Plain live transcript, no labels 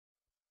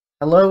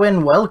Hello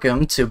and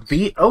welcome to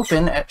Be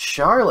Open at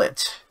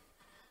Charlotte.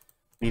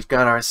 We've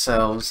got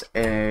ourselves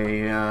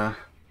an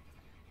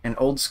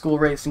old school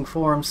racing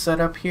forum set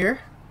up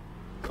here.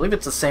 I believe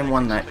it's the same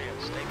one that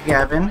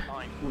Gavin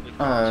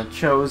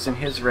chose in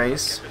his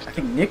race. I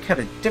think Nick had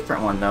a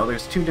different one though.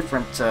 There's two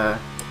different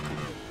OSR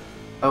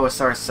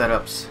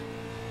setups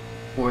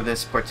for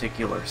this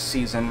particular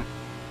season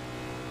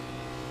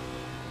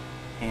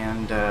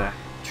and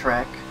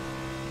track.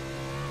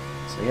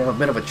 So you have a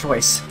bit of a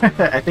choice.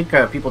 I think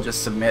people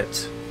just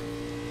submit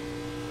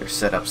their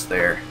setups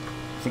there.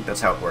 I think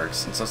that's how it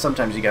works. And so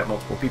sometimes you got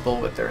multiple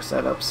people with their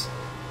setups.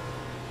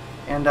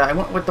 And I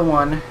went with the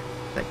one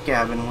that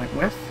Gavin went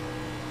with.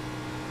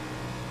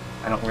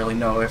 I don't really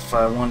know if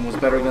one was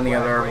better than the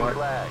other or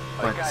what,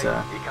 but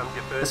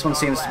this one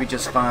seems to be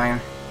just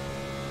fine.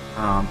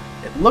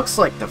 It looks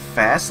like the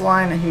fast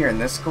line here in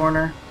this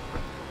corner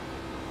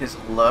is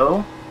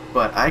low,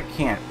 but I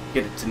can't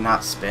get it to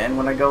not spin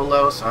when I go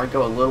low, so I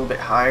go a little bit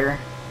higher.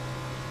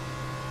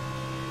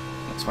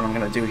 That's what I'm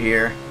going to do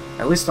here.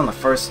 At least on the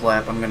first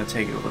lap, I'm going to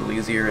take it a little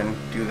easier and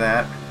do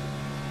that.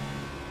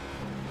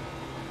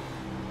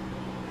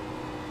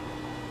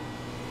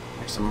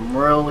 There's some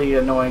really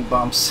annoying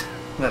bumps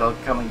that'll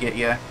come and get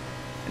you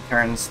in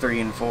turns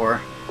 3 and 4.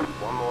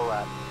 One more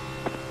lap.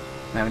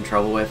 I'm having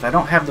trouble with. I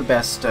don't have the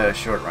best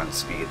short run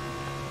speed,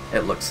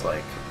 it looks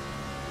like.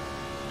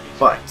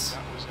 But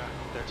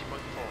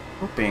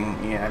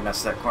hoping, yeah, I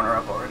messed that corner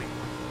up already.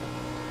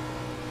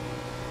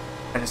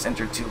 I just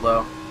entered too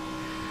low.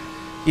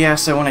 Yeah,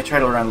 so when I try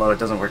to run low, it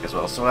doesn't work as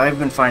well. So I've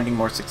been finding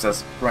more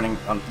success running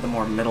on the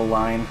more middle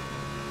line.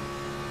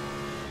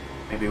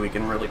 Maybe we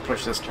can really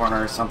push this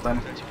corner or something.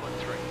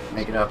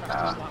 Make it up.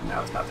 No,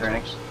 it's not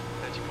turning.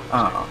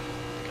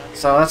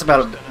 So that's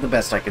about the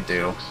best I could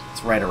do.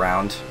 It's right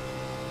around.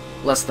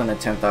 Less than a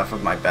tenth off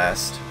of my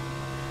best.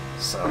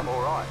 So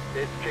Alright,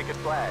 it's checkered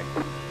flag.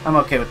 I'm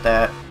okay with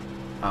that.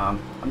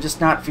 I'm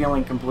just not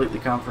feeling completely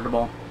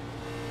comfortable.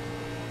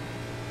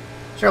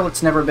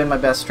 Charlotte's never been my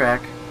best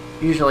track.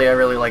 Usually I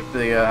really like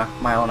the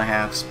mile and a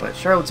halves, but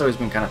Charlotte's always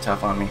been kind of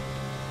tough on me.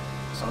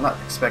 So I'm not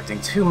expecting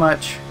too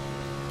much.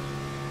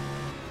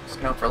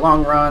 Just going for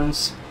long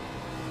runs.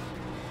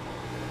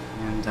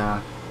 And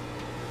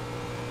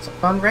some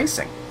fun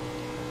racing.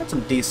 Got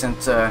some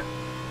decent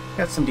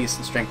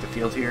strength of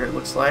field here, it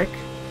looks like.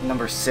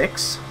 Number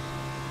 6.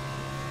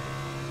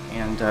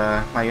 And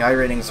my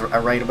iRatings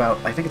are right about,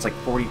 I think it's like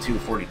 42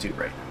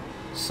 right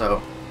now.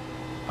 So,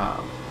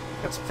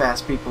 got some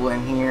fast people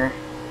in here.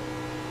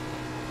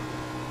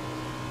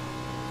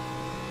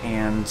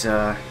 And,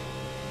 so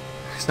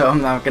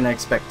I'm not going to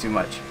expect too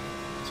much.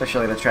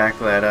 Especially the track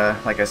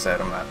that, like I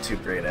said, I'm not too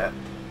great at.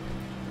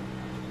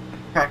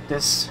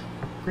 Practice.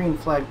 Green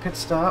flag pit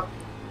stop.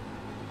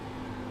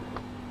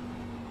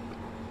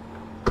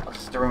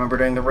 Just to remember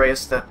during the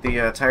race that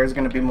the tire's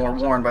going to be more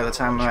worn by the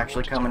time I'm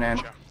actually coming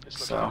in.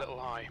 So,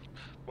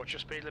 what's your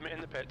speed limit in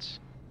the pits?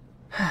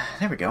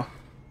 there we go.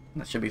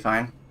 That should be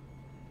fine.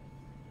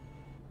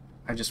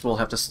 I just will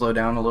have to slow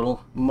down a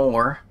little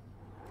more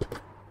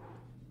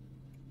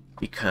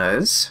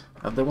because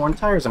of the worn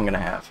tires I'm going to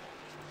have.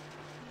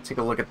 Take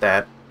a look at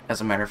that. As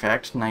a matter of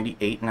fact,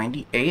 98,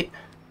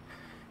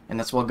 and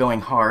that's while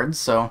going hard,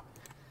 so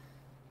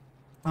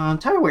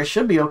tire wear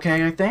should be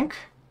okay, I think.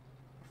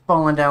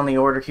 Falling down the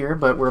order here,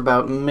 but we're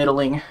about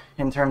middling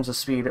in terms of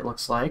speed, it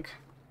looks like.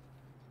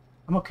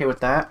 I'm okay with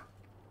that.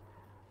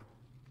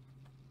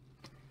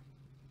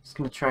 Just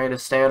going to try to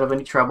stay out of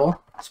any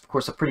trouble. It's of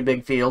course a pretty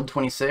big field,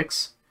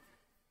 26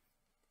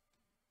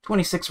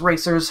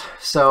 racers,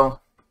 so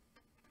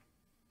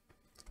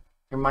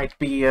there might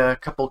be a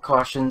couple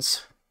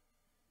cautions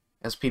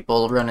as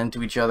people run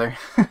into each other.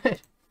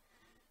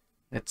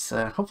 It's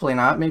hopefully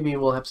not. Maybe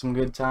we'll have some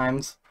good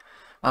times.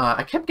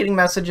 I kept getting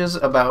messages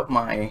about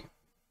my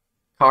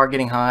car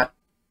getting hot.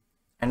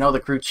 I know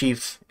the crew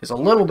chief is a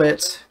little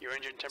bit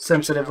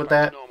sensitive with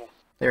that.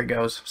 There it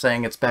goes,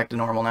 saying it's back to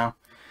normal now.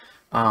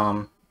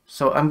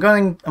 So I'm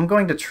going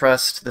to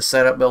trust the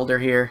setup builder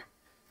here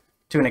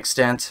to an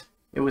extent.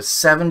 It was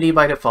 70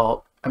 by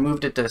default. I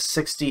moved it to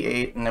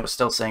 68 and it was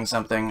still saying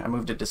something. I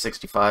moved it to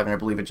 65 and I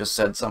believe it just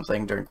said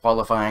something during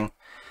qualifying.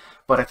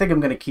 But I think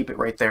I'm going to keep it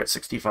right there at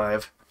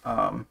 65.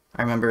 I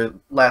remember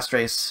last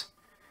race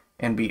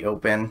in Be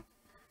Open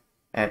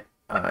at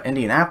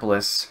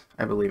Indianapolis,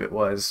 I believe it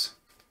was.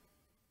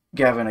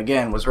 Gavin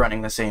again was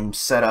running the same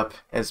setup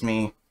as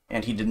me,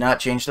 and he did not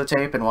change the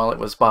tape. And while it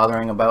was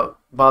bothering him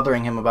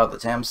about the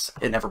temps,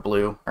 it never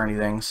blew or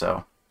anything.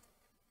 So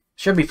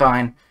should be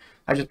fine.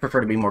 I just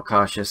prefer to be more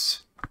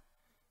cautious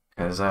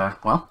because,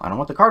 well, I don't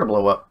want the car to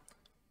blow up.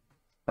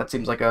 That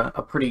seems like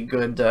a pretty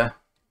good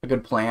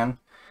plan.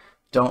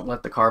 Don't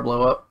let the car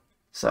blow up.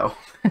 So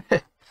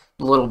a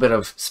little bit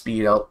of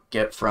speed I'll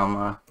get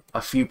from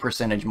a few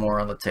percentage more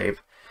on the tape.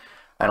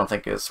 I don't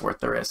think it's worth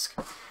the risk.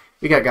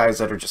 You got guys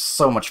that are just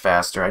so much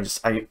faster.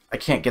 I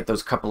can't get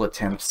those couple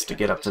attempts to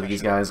get up to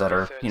these guys that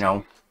are, you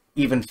know,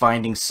 even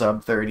finding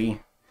sub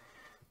 30.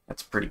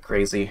 That's pretty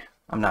crazy.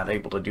 I'm not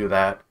able to do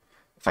that.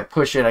 If I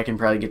push it, I can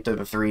probably get to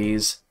the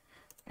 3s.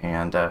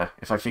 And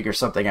if I figure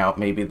something out,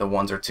 maybe the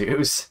 1s or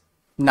 2s.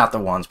 Not the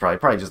 1s,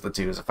 probably just the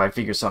 2s. If I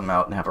figure something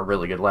out and have a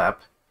really good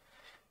lap.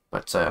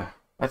 But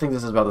I think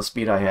this is about the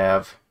speed I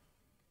have.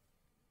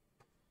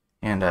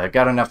 And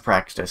got enough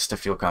practice to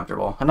feel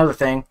comfortable. Another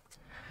thing,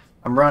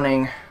 I'm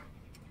running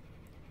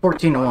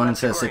 14 to 1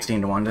 instead of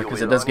 16 to 1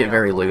 because it does get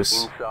very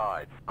loose.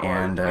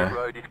 And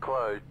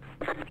I'd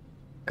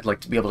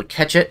like to be able to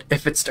catch it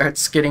if it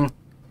starts getting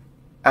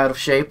out of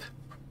shape.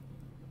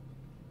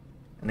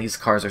 And these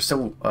cars are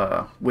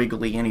so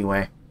wiggly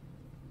anyway.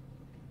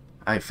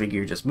 I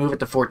figure just move it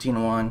to 14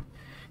 to 1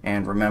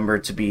 and remember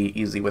to be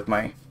easy with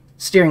my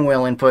steering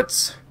wheel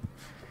inputs.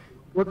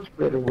 What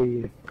split are we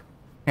in?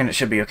 And it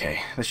should be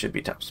okay. This should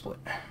be top split.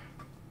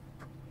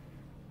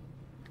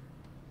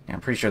 Yeah,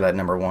 I'm pretty sure that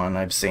number 1,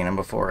 I've seen him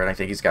before, and I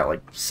think he's got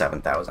like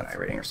 7,000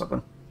 iRating or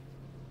something.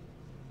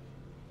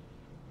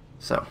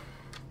 So,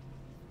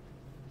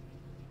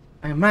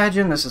 I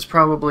imagine this is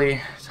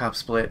probably top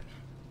split.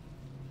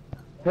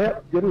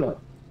 Yep, good luck.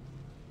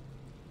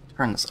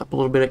 Turn this up a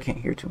little bit, I can't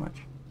hear too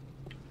much.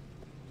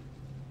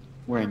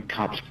 We're in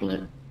top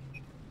split,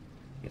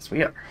 Yes,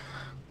 we are.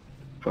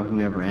 for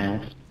whoever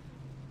asked.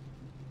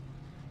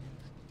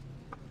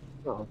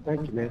 Oh,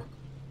 thank you, man.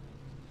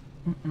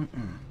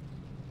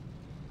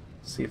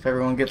 See if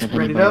everyone gets Does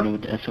ready anybody up. know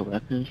what the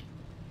SOF is?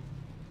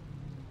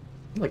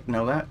 I'd like to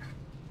know that.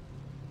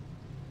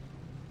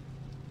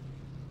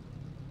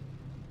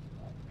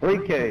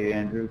 3K,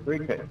 Andrew,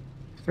 3K.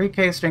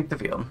 3K strength of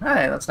field.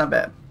 Hey, that's not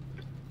bad.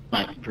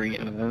 Like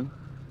 3-0?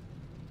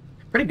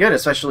 Pretty good,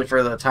 especially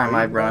for the time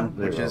I run,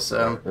 which is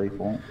 10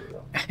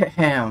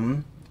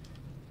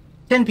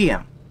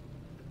 p.m.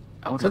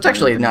 So it's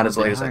actually not as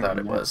late as I thought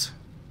it was.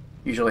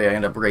 Usually I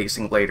end up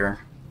racing later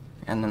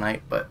in the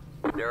night, but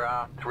There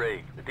are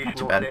 3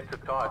 additional bad. sets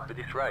of tyres for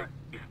this race.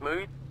 Be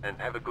smooth and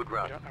have a good I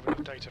run. don't have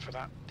enough data for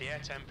that. The air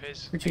temp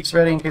is... crew chief's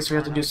ready in case we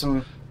have to do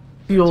some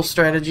fuel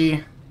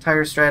strategy,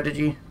 tire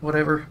strategy,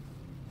 whatever.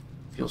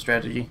 Fuel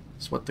strategy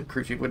is what the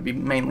crew chief would be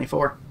mainly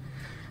for.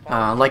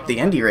 Like the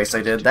Indy race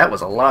I did, that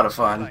was a lot of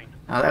fun.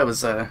 That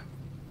was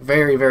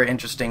very, very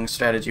interesting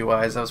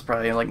strategy-wise. That was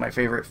probably like my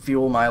favorite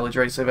fuel mileage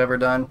race I've ever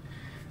done.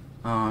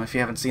 If you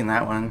haven't seen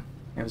that one,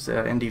 it was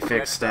Indy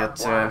fixed at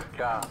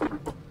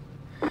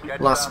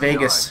Las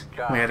Vegas.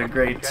 We had a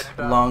great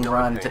long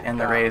run to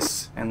end the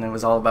race, and it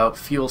was all about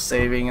fuel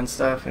saving and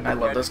stuff, and I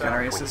love those kind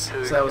of races,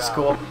 so that was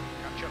cool.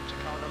 Catch up to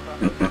car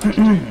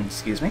number...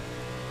 Excuse me.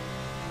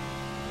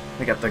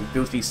 We got the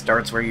goofy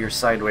starts where you're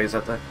sideways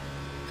at the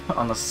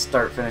on the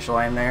start finish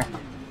line there.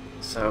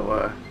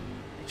 So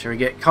make sure we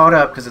get caught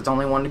up because it's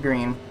only 1 to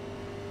green.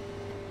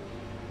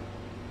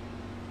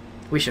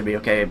 We should be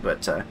okay,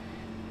 but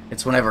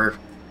it's whenever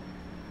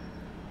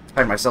I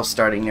find myself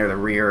starting near the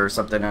rear or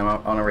something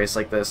on a race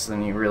like this,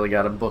 then you really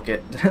got to book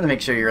it to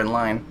make sure you're in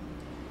line.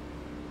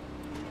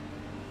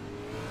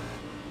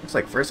 Looks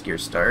like first gear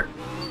start.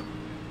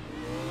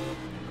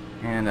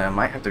 And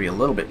might have to be a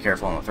little bit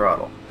careful on the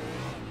throttle.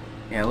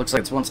 Yeah, it looks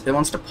like it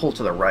wants to pull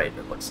to the right,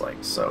 it looks like,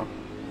 so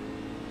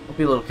we'll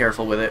be a little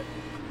careful with it.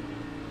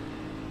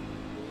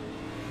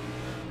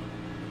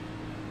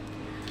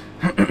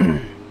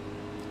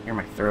 Clear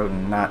my throat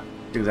and not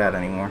do that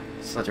anymore.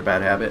 It's such a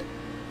bad habit.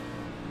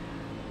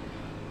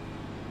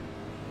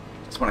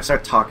 It's when I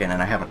start talking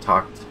and I haven't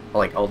talked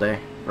like all day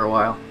for a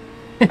while.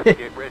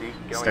 Get ready,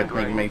 going Start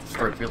making my green.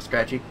 throat feel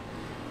scratchy.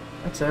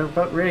 That's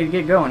about ready to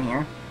get going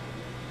here.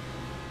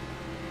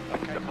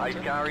 Okay, The pace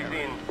car is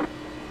in.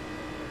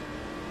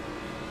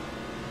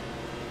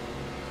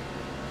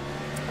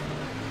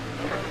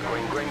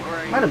 Green, green,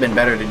 green. Might have been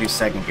better to do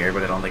second gear,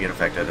 but I don't think it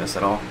affected us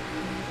at all.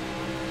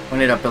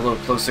 Went it up a little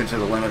closer to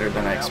the limiter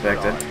than I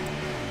expected.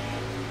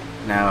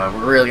 Now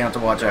we're really gonna have to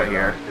watch out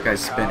here. The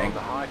guy's Car spinning. on the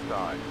high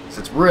side. So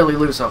it's really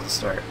loose off the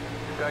start.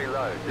 Stay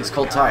low. These There's a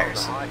cold car on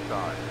tires. the high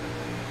side.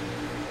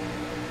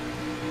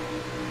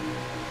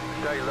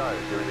 Stay low.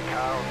 There is a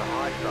car on the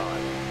high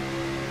side.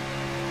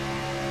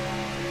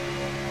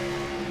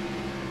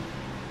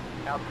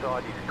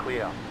 Outside is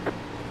clear.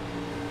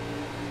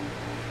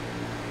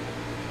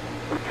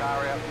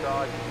 Car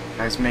outside.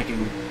 Guy's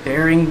making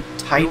daring,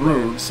 tight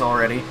moves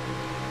already.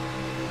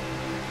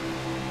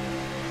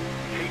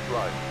 Keep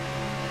low.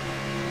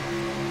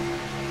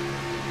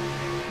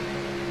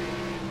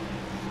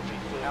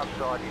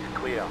 Outside is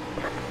clear.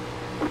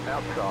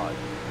 Outside.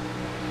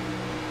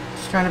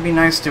 Just trying to be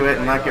nice to it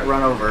and not get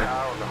run over.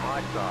 Car on the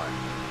high side.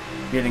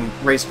 Getting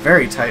raced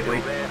very tightly.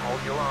 Still there,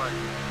 hold your line.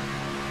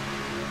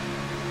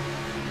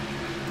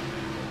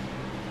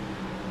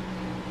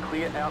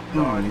 Clear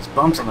outside. These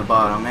bumps on the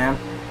bottom, man.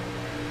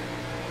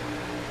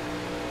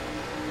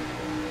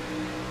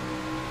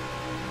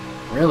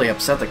 Really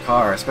upset the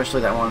car,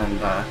 especially that one in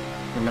the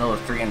middle of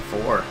 3 and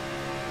 4.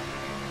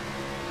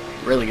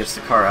 Really gets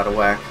the car out of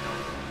whack.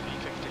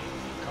 P15.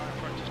 Car in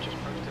front has just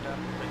posted a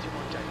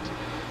 31.8.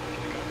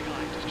 The car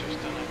behind has just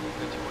done a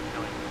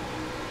 30.9.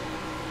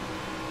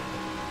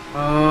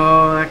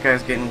 Oh, that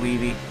guy's getting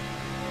weavy.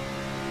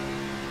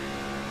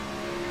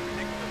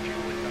 The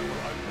fuel window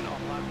will open on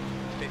lap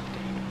 15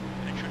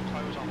 and it should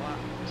close on lap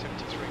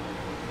 73.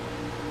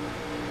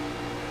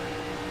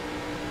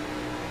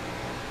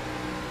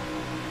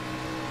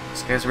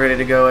 This guy's ready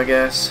to go, I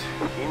guess.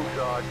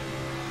 Inside.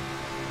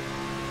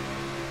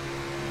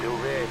 Still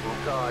there,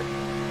 inside.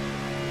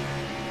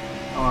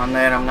 On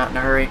that, I'm not in a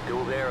hurry.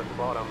 Still there at the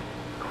bottom.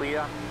 Clear.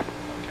 Okay,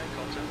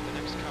 contact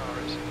the next car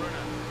is Bruno.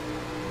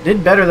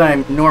 Did better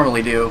than I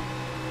normally do.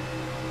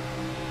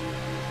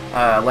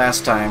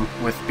 Last time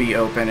with B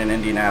Open in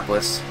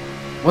Indianapolis.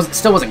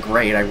 Still wasn't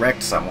great. I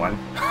wrecked someone.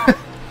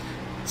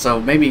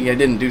 So maybe I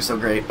didn't do so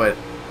great, but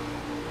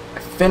I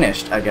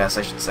finished, I guess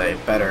I should say,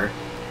 better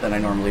than I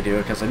normally do,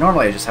 because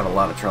I just have a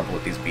lot of trouble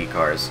with these B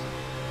cars.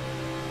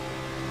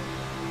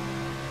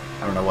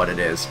 I don't know what it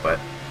is,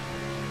 but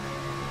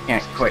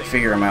can't quite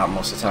figure them out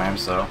most of the time,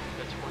 so. 30.9.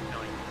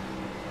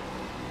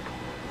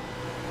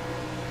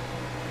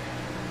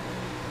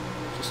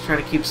 Just try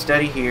to keep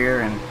steady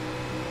here and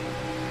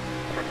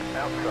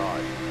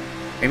Outside.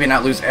 maybe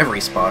not lose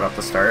every spot off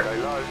the start. Stay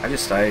low.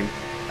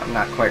 I'm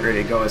not quite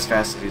ready to go as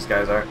fast as these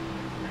guys are.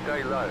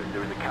 Stay low.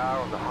 There is a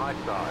car on the high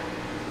side.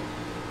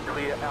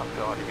 Clear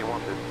outside if you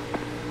want it.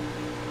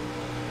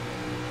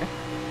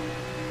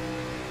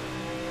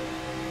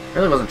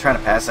 Really wasn't trying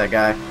to pass that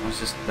guy.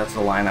 That's the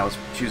line I was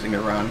choosing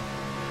to run.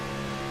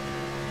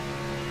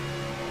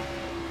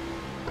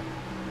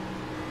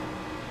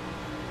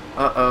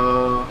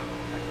 Uh-oh.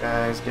 That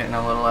guy's getting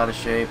a little out of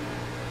shape.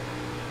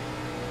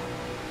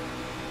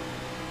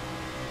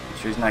 Make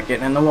sure he's not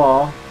getting in the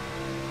wall.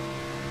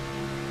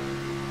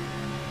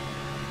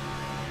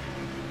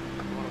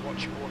 You want to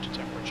watch your water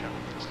temperature.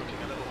 It's looking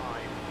a little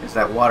high. There's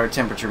that water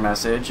temperature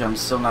message. I'm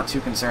still not too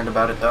concerned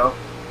about it, though.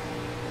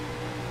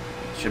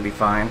 Should be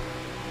fine.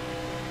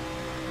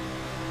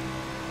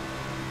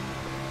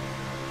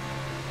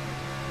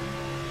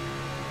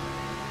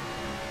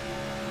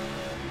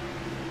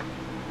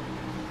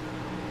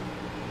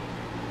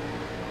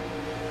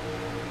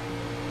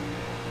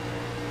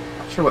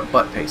 Not sure what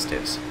butt paste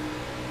is.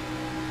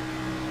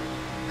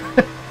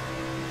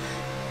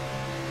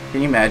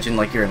 Can you imagine,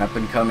 like, you're an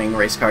up-and-coming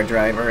race car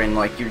driver and,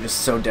 like, you're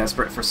just so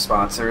desperate for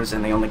sponsors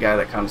and the only guy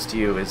that comes to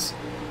you is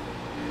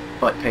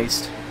Butt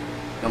Paste,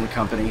 the only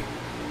company.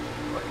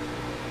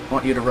 I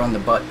want you to run the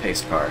Butt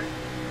Paste car.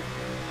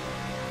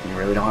 You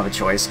really don't have a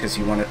choice because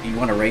you want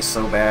to race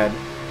so bad.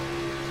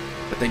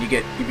 But then you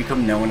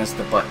become known as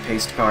the Butt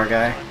Paste car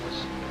guy. Time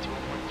was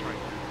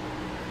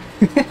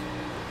 31.3.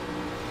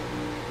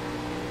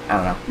 I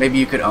don't know. Maybe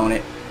you could own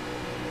it.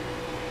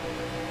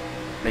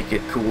 Make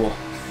it cool.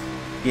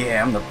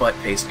 Yeah, I'm the Butt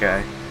Paste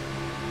guy.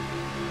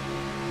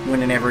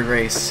 Winning every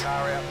race.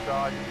 Car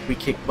outside. We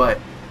kick butt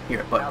here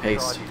at Butt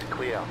Paste. Outside is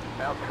clear.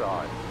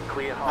 Outside.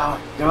 Clear high.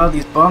 Oh god,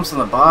 these bumps on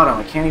the bottom.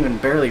 I can't even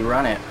barely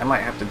run it. I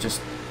might have to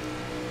just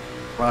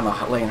run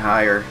a lane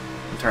higher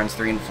in turns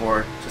 3 and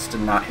 4 just to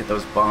not hit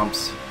those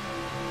bumps.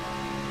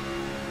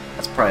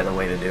 That's probably the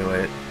way to do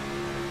it.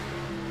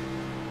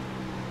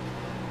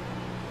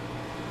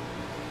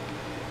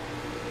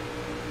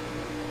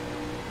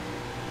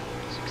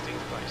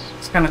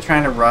 Just kind of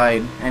trying to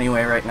ride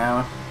anyway right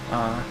now.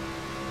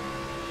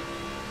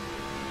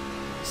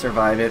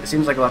 Survive it. It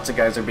seems like lots of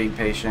guys are being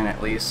patient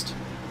at least.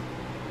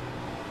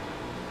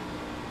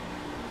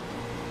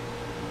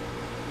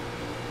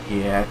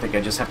 Yeah, I think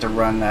I just have to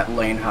run that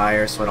lane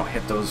higher so I don't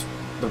hit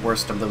the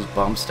worst of those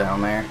bumps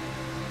down there.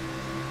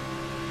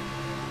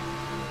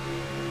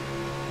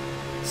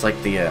 It's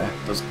like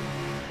those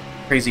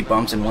crazy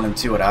bumps in 1 and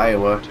 2 at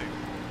Iowa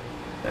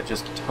that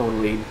just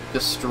totally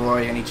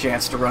destroy any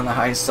chance to run the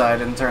high side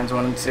in turns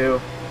 1 and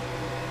 2.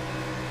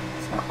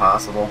 It's not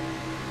possible.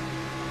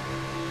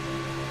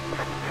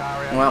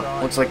 Car Well,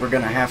 outside. looks like we're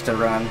gonna have to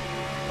run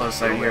close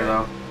side here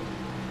though.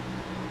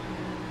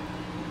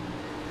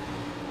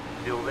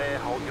 Still there.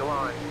 Hold your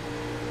line.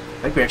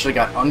 I think we actually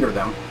got under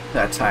them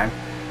that time.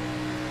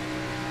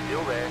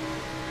 Still there.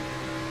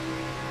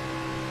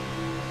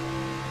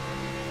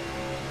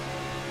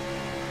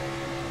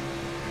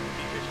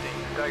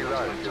 Stay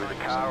low. There is a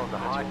car on the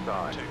high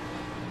side.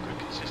 Good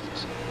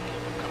consistency.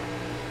 Keep them coming.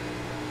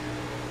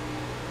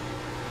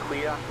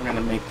 Clear. We're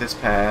gonna make this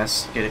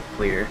pass, get it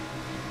clear,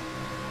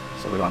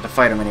 so we don't have to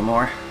fight them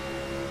anymore.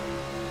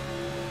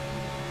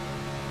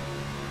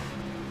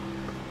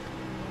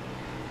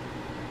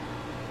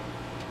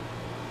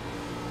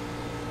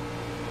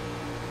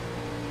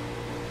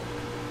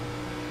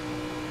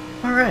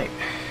 Alright.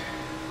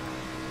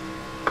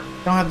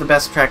 Don't have the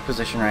best track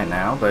position right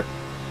now, but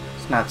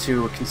it's not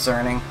too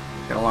concerning.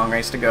 Got a long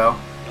race to go.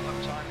 The lap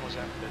time was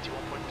at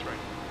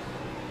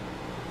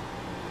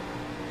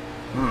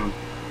 31.3.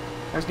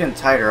 I was getting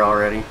tighter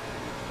already.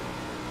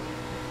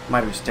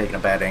 Might have just taken a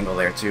bad angle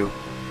there too.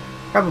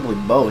 Probably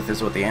both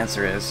is what the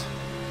answer is.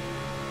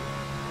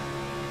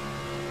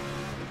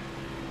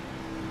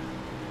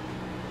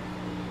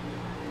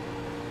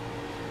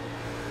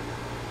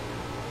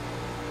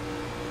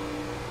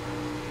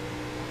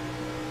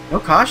 No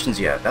cautions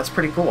yet. That's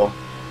pretty cool.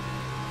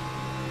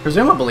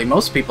 Presumably,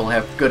 most people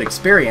have good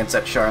experience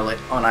at Charlotte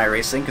on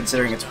iRacing,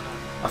 considering it's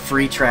a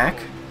free track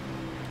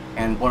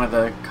and one of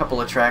the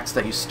couple of tracks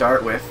that you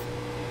start with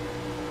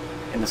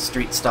in the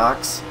street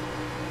stocks.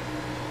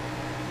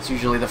 It's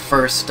usually the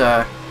first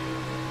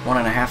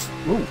 1.5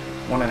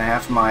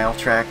 1.5 mile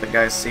track that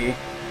guys see.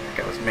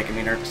 That was making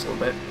me nervous a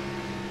little bit.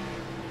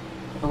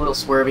 A little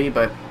swervy,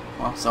 but,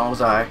 well, so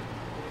was I.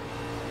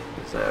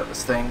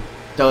 This thing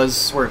does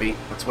swervy.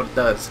 That's what it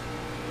does.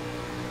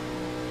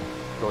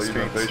 So you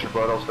gonna face your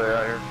butt, I'll stay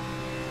out here.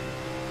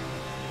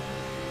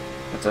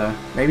 But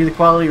maybe the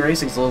quality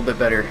racing's a little bit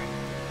better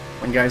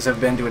when guys have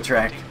been to a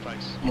track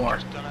Place. more.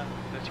 Just done a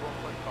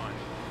 31.5.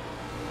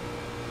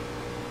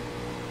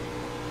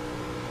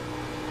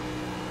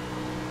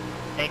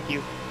 Thank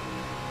you.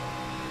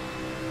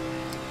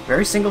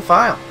 Very single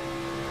file.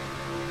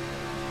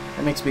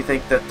 That makes me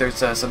think that there's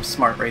some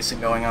smart racing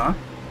going on.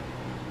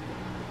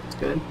 It's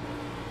good.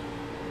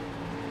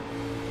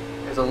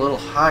 He's a little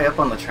high up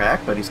on the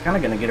track, but he's kind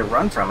of going to get a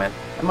run from it.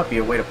 That might be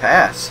a way to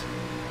pass.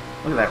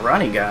 Look at that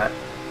run he got.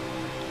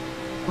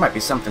 There might be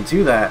something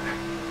to that.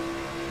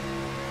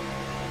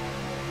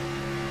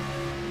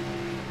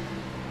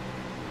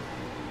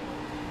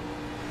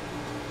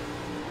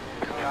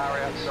 Car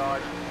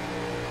outside.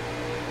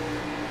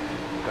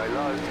 Stay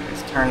low.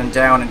 He's turning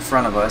down in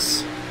front of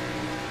us.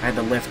 I had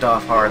to lift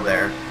off hard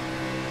there.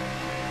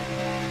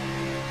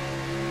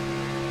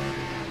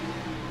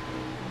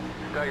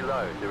 Stay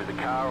low. There is a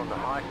car on the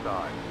high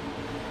side.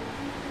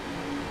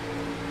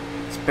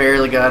 It's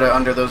barely got it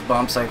under those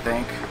bumps, I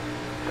think.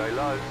 Stay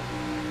low.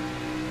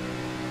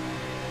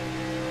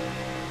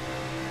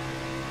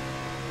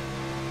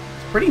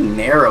 It's a pretty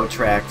narrow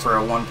track for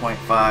a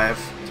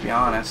 1.5, to be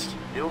honest.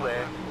 Still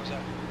there. What was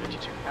that?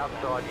 32.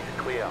 Outside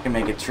is clear. Can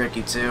make it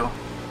tricky too.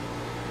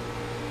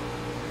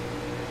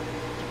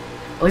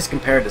 At least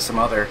compared to some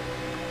other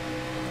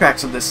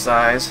tracks of this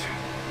size.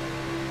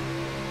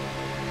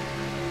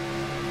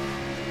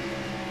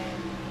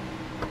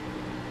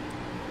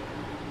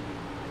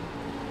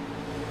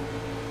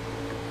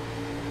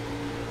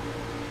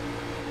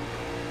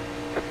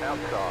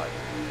 Outside.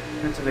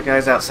 So the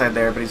guy's outside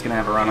there, but he's gonna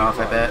have a runoff,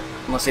 I bet.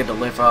 Unless he had to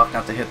lift off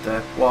not to hit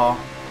the wall.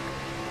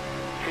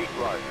 Keep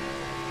low.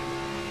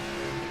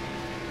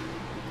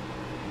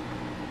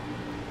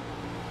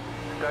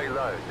 Stay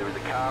low. There is a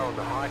car on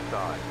the high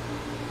side.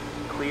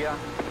 Clear.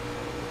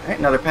 Alright,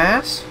 another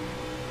pass.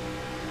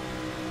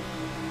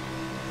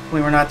 We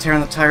were not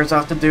tearing the tires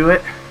off to do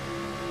it.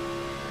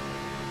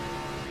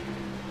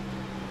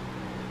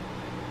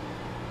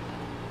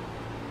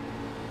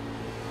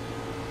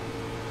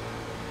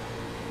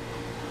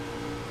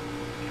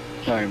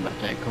 Sorry about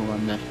that, Cole. I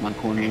messed my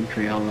corner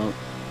entry all up.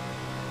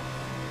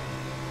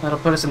 That'll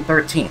put us in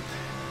 13th.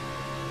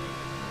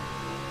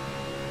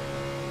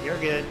 You're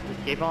good.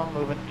 Just keep on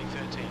moving.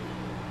 13.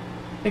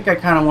 I think I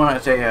kind of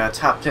wanted a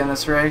top 10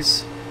 this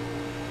race,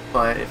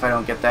 but if I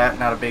don't get that,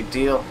 not a big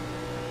deal.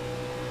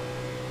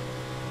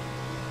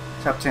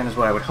 Top 10 is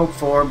what I would hope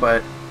for,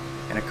 but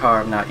in a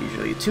car I'm not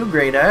usually too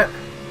great at.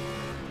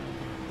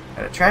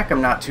 At a track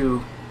I'm not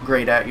too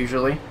great at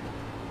usually.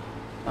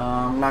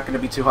 I'm not going to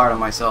be too hard on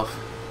myself.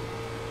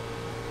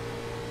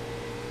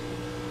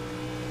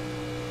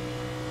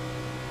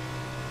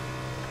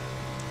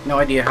 No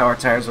idea how our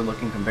tires are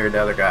looking compared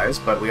to other guys,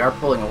 but we are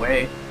pulling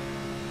away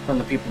from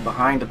the people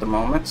behind at the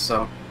moment,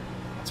 so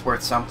that's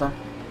worth something.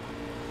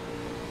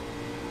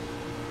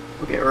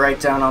 We'll get right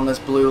down on this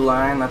blue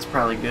line. That's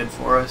probably good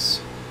for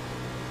us.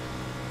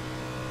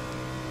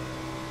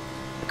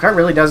 The car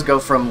really does go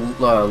from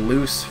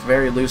loose,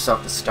 very loose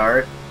off the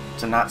start,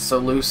 to not so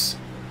loose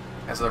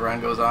as the run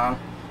goes on.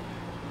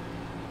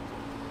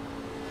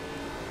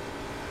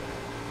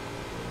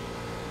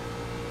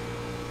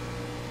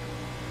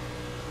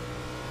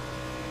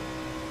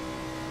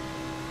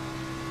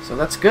 So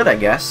that's good, I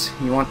guess.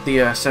 You want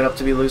the setup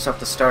to be loose off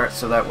the start,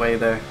 so that way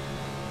the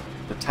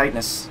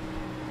tightness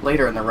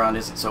later in the run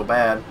isn't so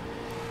bad.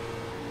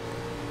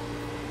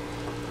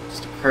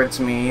 Just occurred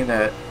to me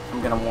that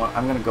I'm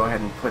gonna go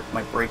ahead and put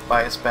my brake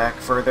bias back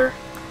further.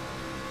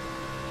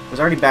 It was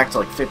already back to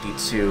like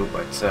 52,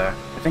 but I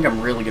think I'm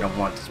really gonna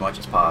want as much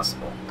as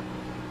possible.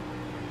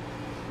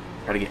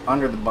 Try to get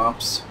under the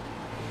bumps.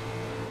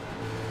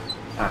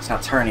 It's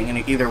not turning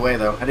either way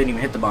though. I didn't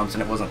even hit the bumps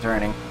and it wasn't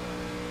turning.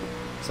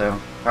 So,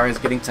 car is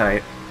getting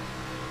tight.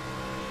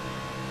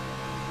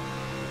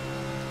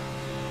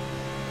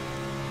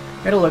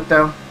 Made a look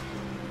though.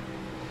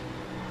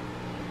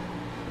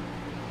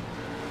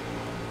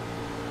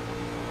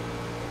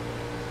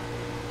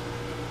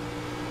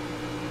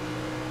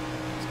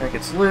 This guy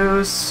gets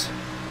loose.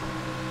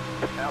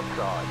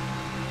 Outside.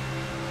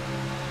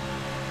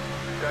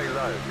 Stay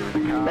low. There is a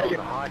car on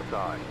the high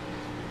side.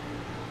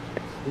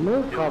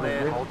 Move, Still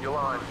there. probably. Hold your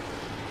line.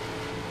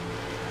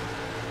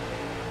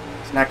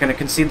 He's not going to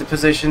concede the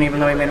position even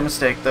though he made a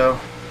mistake though.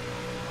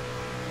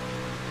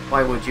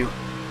 Why would you?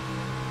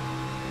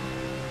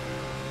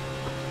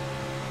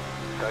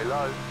 Stay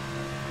low.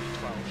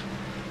 12.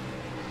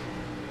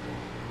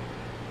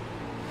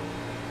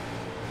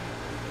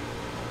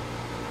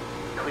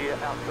 Clear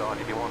outside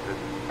if you want it.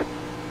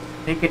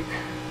 Take it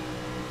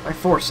by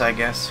force, I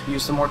guess.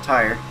 Use some more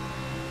tire.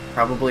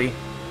 Probably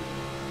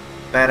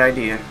bad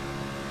idea.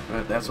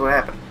 But that's what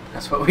happened.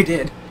 That's what we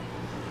did.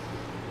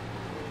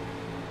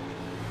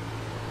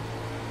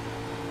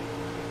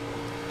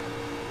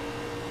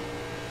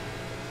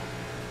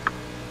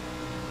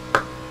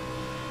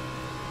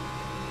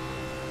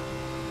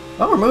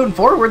 Well, we're moving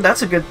forward.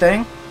 That's a good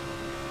thing.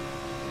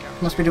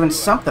 Must be doing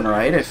something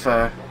right if,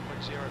 1.0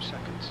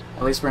 seconds.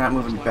 at least we're not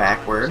moving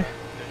backward. 32.3.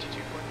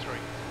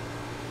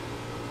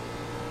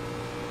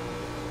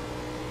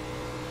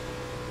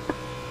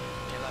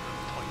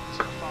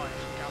 11.5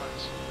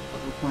 gallons.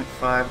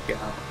 1.5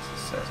 gallons, it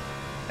says.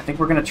 I think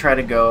we're going to try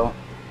to go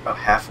about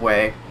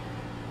halfway.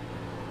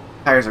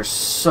 Tires are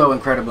so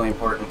incredibly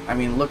important. I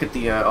mean, look at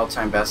the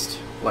all-time best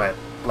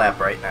lap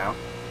right now.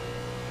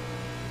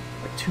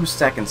 Like 2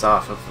 seconds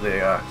off of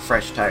the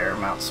fresh tire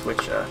amounts,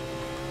 which,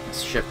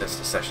 let's shift this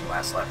to session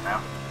last lap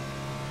now.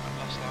 And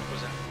last lap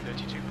was at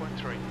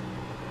 32.3.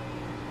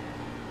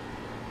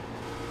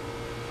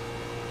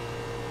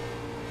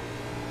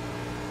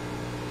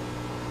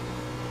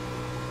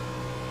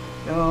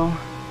 Go.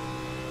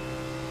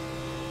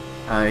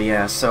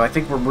 Yeah, so I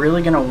think we're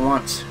really going to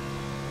want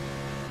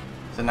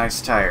the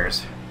nice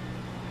tires.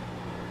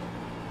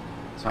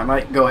 So I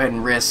might go ahead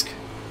and risk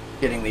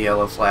getting the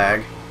yellow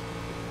flag.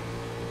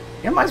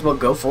 Yeah, might as well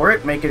go for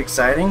it, make it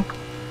exciting.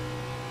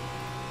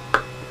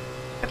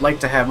 I'd like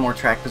to have more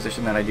track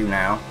position than I do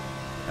now.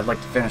 I'd like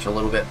to finish a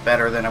little bit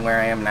better than where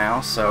I am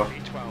now, so...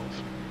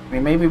 I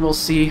mean, maybe we'll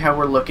see how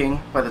we're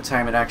looking by the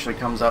time it actually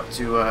comes up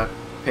to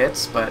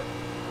pits, but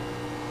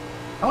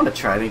I want to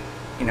try to,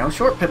 you know,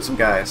 short pit some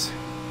guys.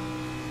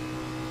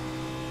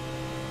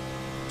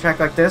 Track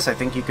like this, I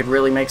think you could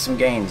really make some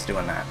gains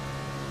doing that.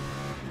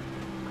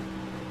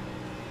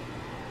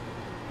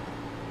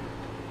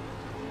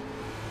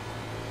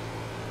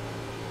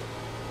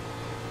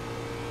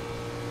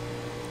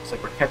 Looks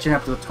like we're catching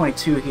up to the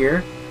 22 here.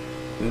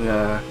 Who,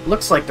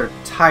 looks like their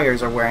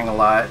tires are wearing a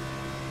lot,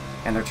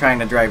 and they're trying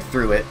to drive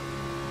through it.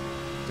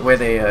 The way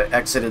they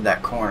exited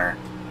that corner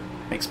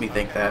makes me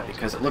think that,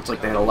 because it looks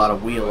like they had a lot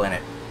of wheel in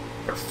it.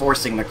 They're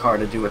forcing the car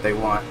to do what they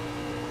want,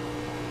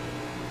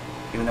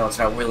 even though it's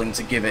not willing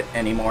to give it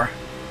anymore.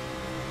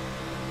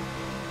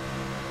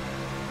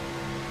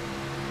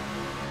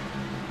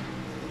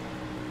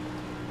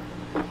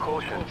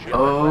 Caution.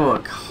 Oh, a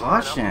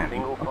caution.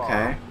 Single file.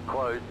 Okay.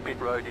 Closed. Pit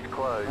road is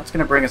closed. That's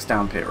going to bring us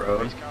down pit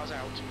road. Race cars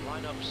out.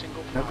 Line up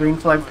single No file. green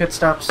flag pit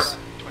stops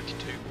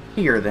 22.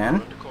 here then.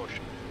 Under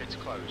caution. It's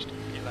closed.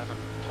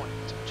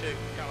 11.2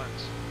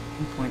 gallons.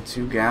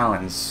 1.2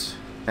 gallons.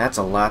 That's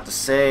a lot to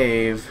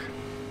save.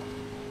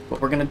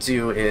 What we're going to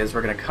do is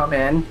we're going to come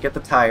in, get the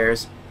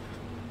tires.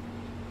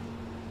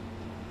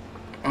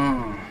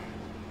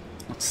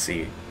 Let's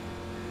see.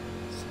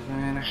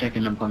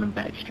 Checking up on the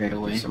back straight Do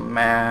away. some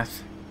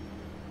math.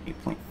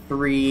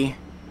 8.3.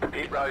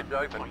 Pit road's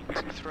open.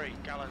 0.3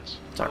 gallons.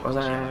 Sorry, what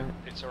was that?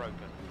 Pits are open.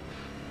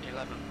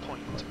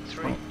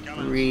 11.3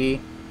 gallons. 3.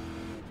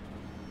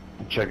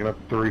 Checking up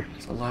 3.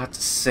 It's a lot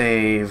to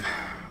save.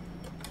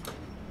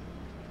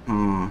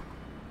 To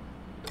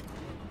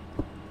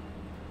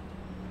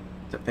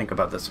think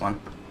about this one.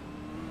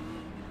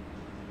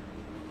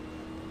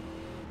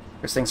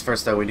 First things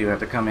first, though, we do have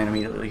to come in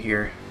immediately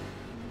here.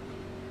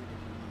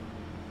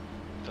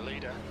 The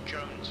leader,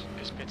 Jones,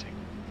 is pitting.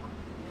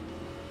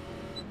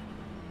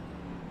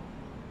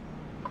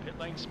 Pit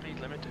lane speed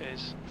limit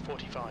is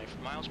 45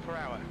 miles per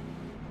hour.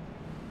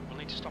 We'll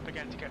need to stop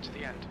again to get to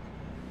the end.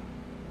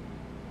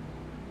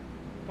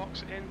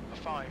 Box in a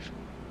 5,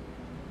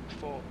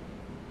 4,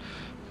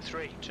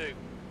 3, 2,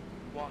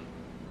 1.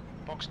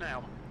 Box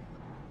now.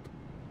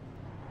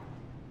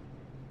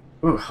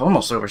 Ooh,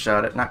 almost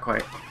overshot it. Not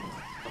quite.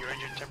 Your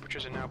engine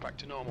temperatures are now back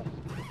to normal.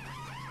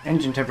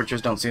 Engine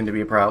temperatures don't seem to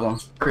be a problem.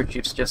 Crew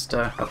chief's just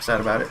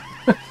upset about it.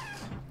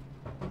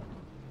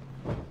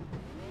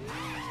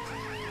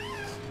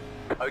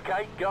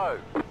 Okay, go.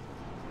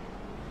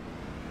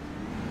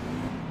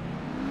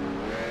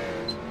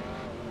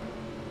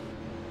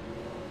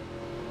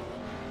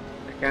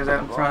 That guy's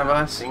out in front of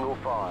us. Single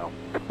file.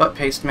 Butt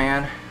paste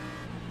man.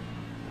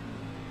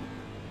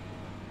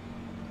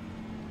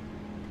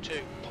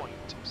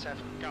 2.7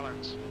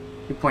 gallons.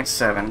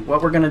 2.7.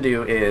 What we're gonna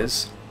do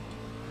is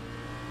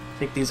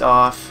take these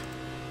off.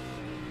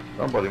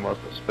 Somebody must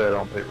have sped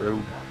on pit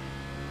road.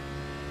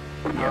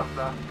 Yep.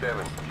 After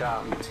 7.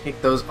 Car.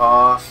 Take those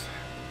off.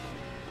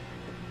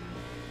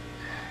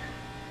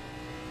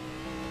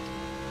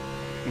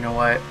 You know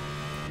what?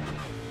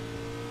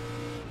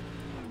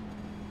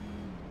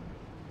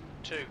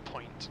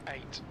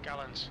 2.8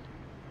 gallons.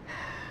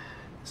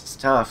 This is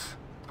tough.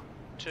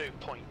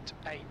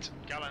 2.8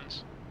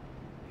 gallons.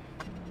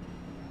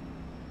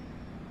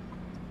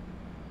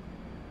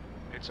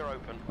 Pits are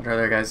open. What are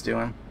other guys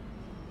doing?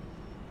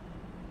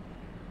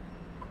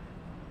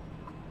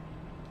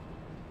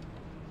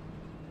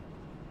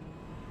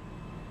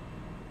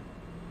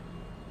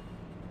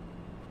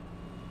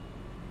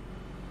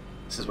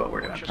 This is what we're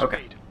doing. Watch your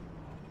Okay. speed.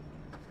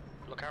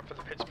 Look out for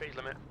the pit speed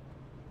limit.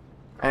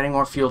 Adding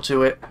more fuel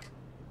to it.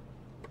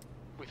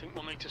 We think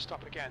we'll need to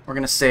stop again. We're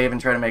gonna save and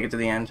try to make it to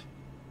the end.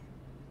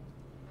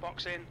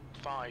 Box in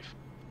 5,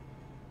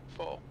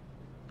 4,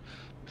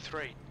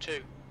 3,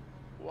 2,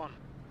 1.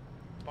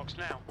 Box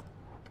now.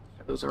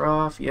 Those are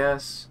off,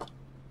 yes.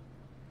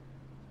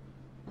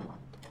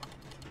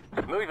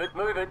 Move it,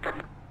 move it.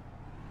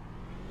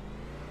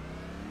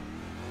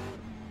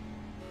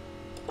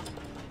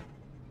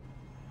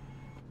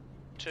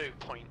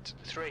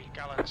 2.3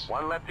 gallons.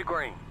 1 lap to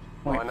green.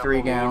 Point Line up 3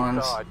 on the gallons.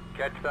 inside.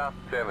 Catch the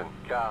 7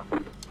 car.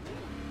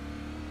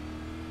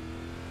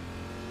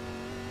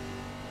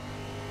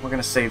 We're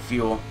gonna save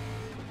fuel.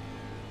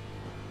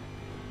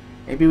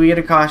 Maybe we get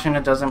a caution,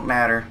 it doesn't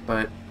matter,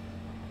 but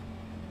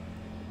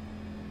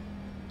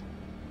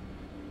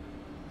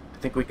I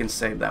think we can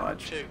save that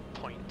much.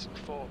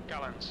 2.4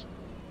 gallons.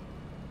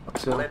 Up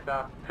to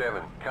Letter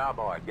 7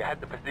 carbide. You had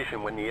the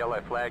position when the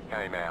yellow flag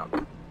came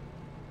out.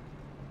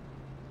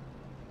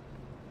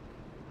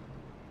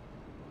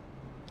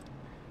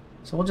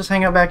 so we'll just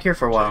hang out back here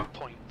for a while.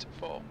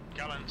 2.4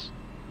 gallons.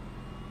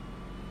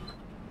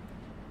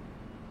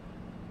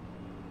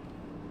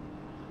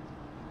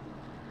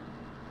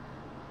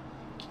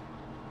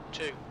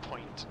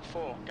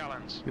 .4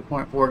 gallons.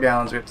 2.4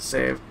 gallons we have to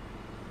save.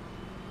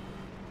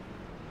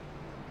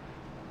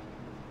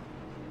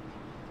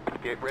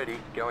 Get ready.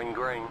 Going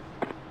green.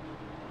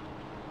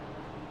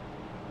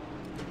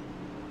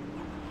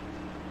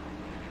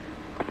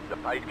 The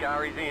pace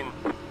car is in.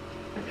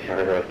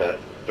 Sorry about that.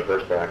 The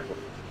first back.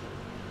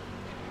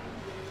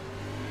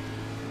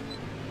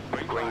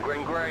 Green,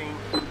 green, green.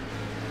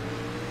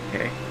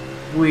 Okay.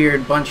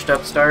 Weird bunched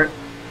up start.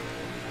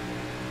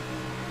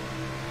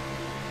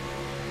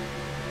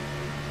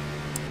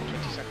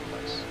 22nd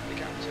place. The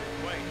captain.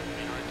 Way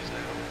behind is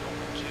now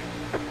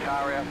 0.2.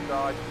 Car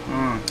outside.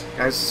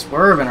 Guys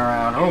swerving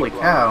around. Holy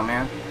cow,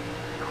 man.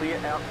 Clear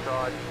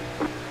outside.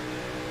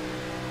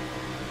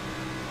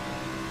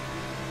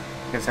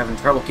 You guys having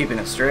trouble keeping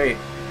it straight.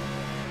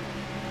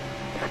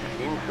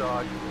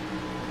 Inside.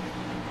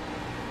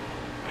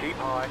 Keep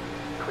high.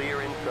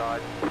 Clear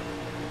inside.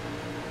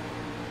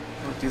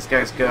 Let these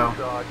guys go.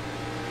 Inside.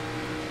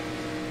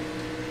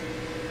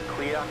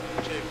 Clear.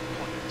 2.2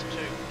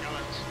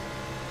 gallons.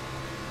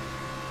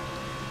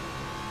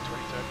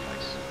 23rd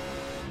place.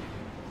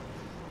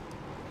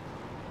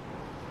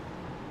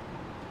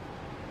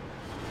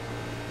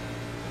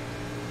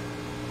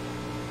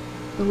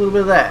 A little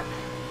bit of that.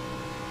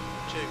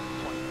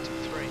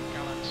 2.3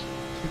 gallons.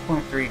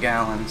 2.3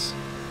 gallons.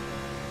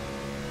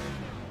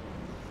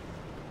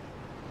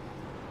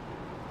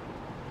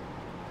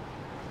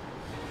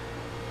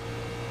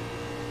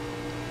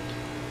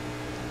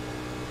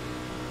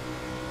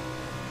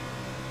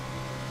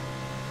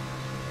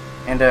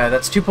 And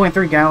that's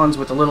 2.3 gallons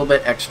with a little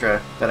bit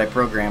extra that I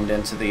programmed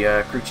into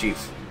the crew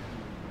chief.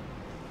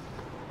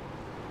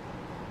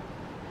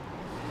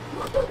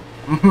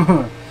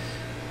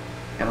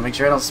 Gotta make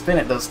sure I don't spin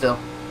it though still.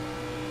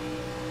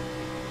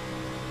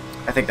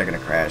 I think they're gonna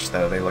crash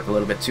though, they look a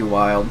little bit too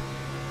wild.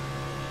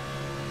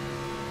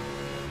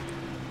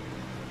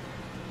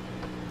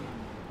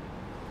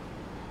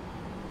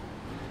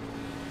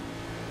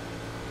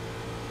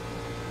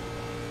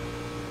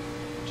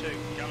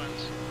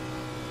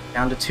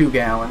 Down to 2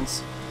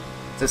 gallons.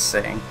 What's this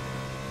saying?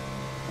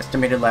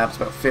 Estimated laps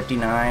about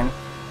 59.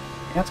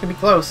 Yeah, it's gonna be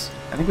close.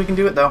 I think we can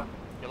do it though.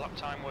 Your lap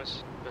time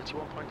was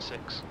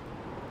 31.6.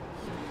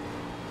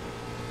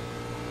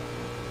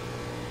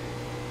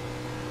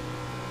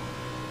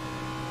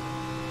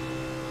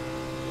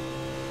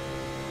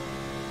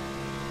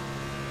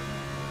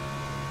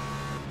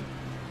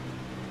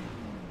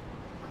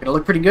 It'll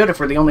look pretty good if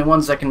we're the only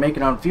ones that can make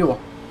it on fuel.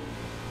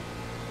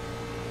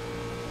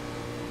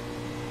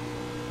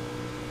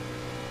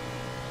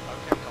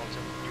 Okay,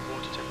 Colton, your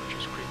water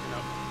temperature's creeping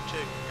up. 2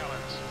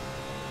 gallons.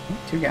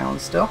 2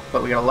 gallons still,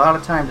 but we got a lot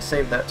of time to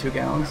save that 2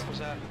 gallons. That was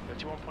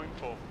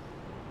 31.4.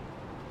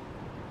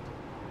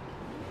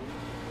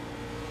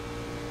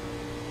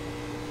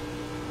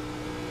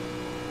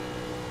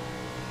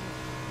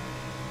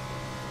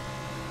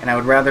 And I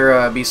would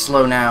rather be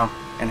slow now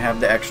and have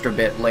the extra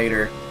bit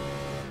later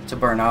to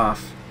burn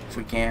off, if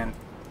we can.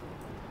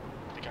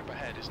 The gap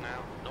ahead is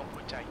now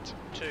 0.8.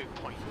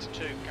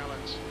 2.2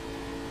 gallons.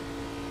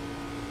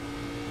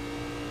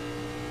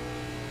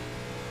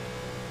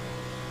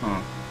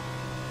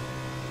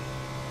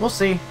 We'll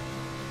see.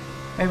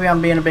 Maybe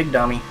I'm being a big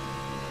dummy,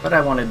 but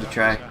I wanted to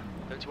try.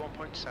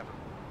 31.7.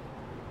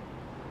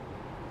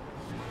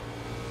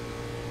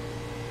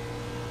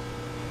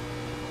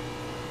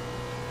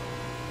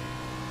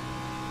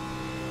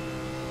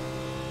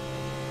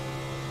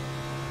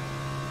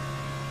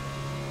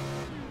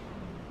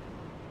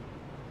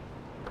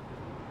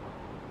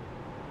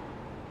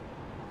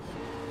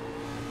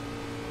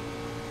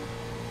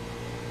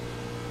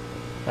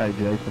 Hey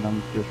Jason,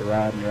 I'm just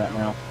riding right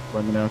now.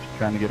 Let me know if you're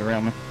trying to get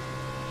around me.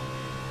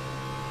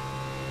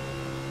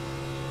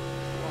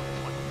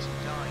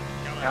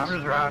 1.9 gallons. I'm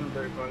just riding with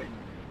everybody.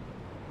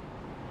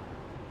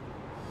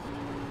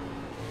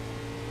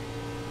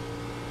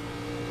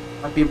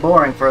 Might be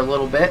boring for a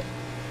little bit.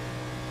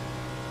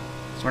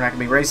 So we're not going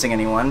to be racing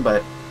anyone,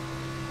 but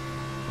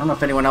I don't know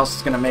if anyone else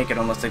is going to make it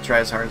unless they try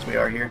as hard as we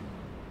are here.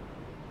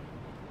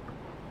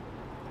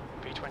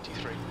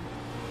 B23.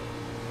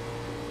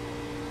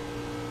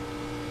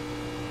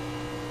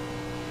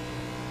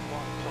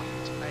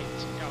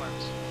 1.8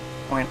 gallons.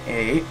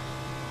 0.8.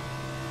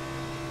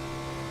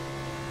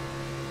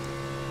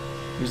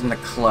 Using the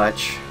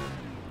clutch.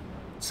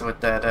 So with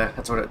that,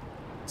 that's what it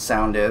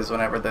sound is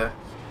whenever the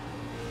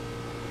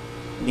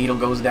needle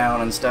goes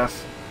down and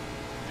stuff.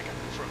 Again,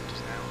 the front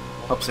is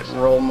now. Helps it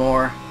roll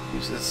more.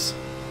 Uses,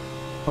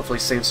 hopefully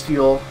saves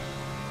fuel.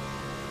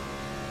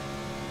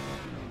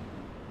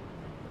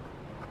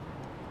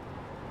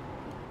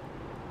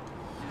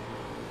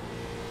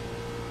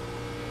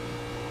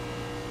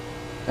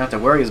 Don't have to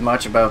worry as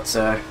much about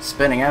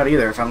spinning out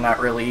either if I'm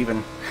not really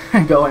even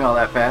going all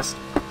that fast.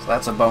 So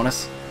that's a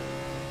bonus.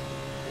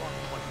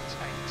 1.8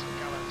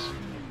 gallons.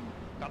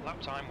 That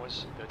lap time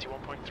was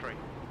 31.3.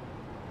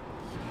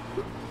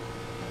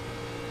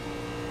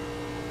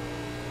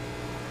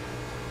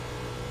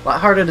 A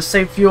lot harder to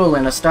save fuel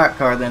in a stock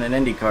car than an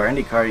Indy car.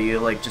 Indy car, you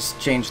like just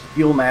change the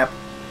fuel map.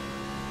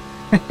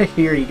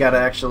 Here you gotta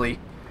actually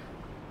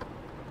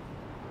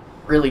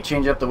really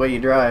change up the way you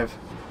drive.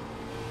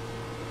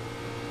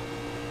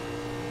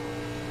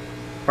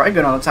 Probably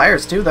good on the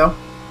tires too, though.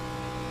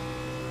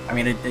 I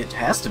mean, it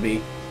has to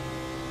be.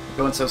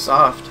 Going so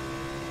soft.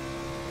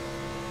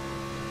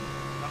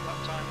 That lap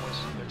time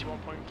was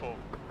 31.4.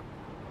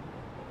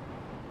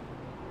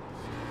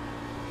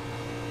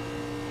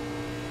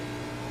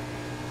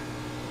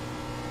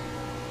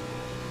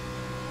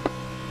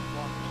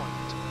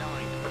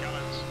 .9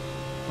 gallons.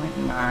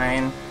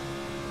 0.9.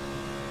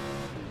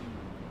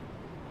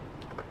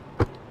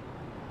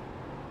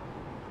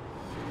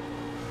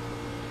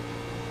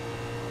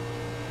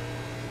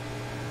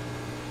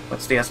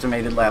 What's the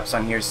estimated laps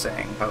on here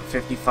saying? About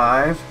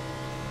 55?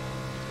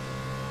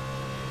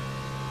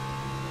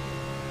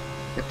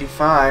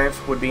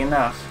 55 would be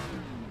enough.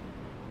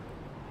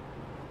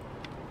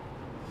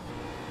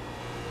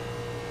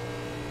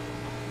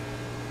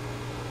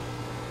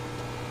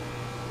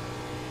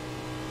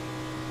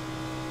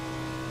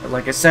 But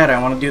like I said,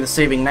 I want to do the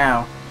saving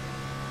now.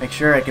 Make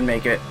sure I can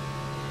make it.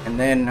 And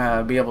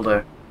then be able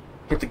to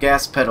hit the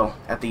gas pedal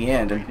at the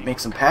end and make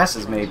some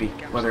passes maybe.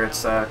 Whether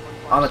it's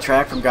on the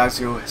track from guys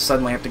who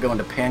suddenly have to go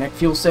into panic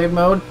fuel save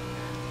mode,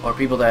 or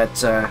people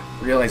that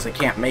realize they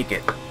can't make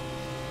it.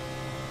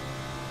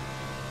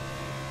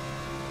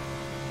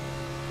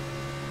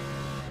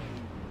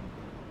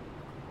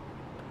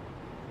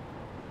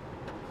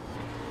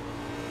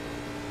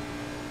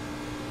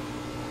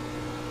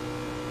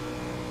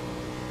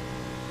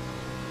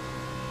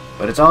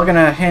 But it's all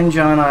gonna hinge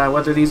on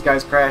whether these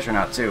guys crash or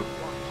not too. 1.8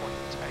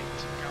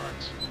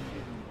 gallons.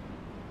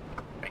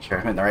 Make sure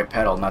I'm in the right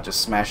pedal, not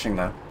just smashing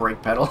the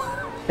brake pedal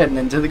heading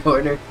into the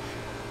corner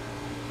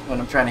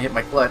when I'm trying to hit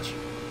my clutch.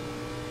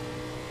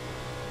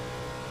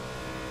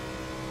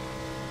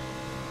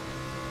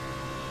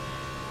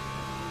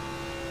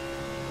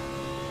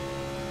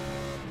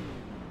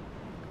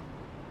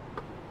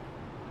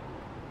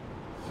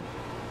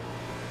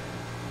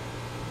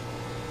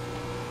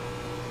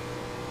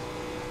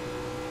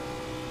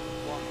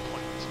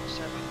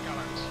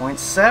 Gallons.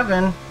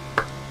 0.7.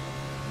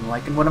 I'm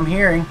liking what I'm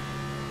hearing.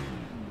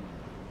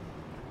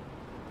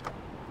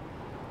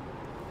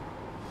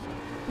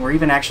 We're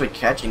even actually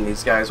catching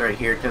these guys right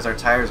here because our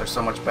tires are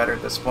so much better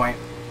at this point.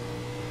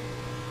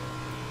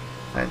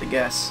 If I had to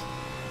guess.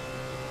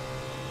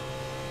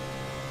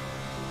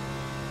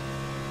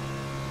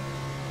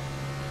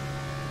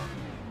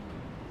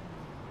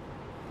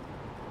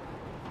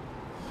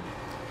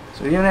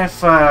 So even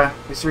if we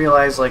just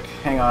realize, like,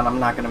 hang on, I'm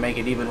not going to make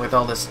it even with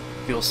all this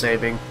fuel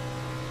saving,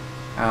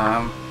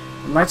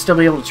 we might still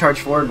be able to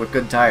charge forward with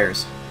good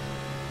tires.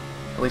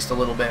 At least a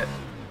little bit.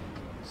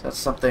 So that's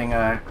something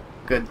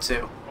good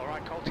too.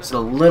 Makes it a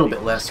little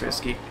bit less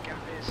risky.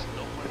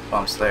 With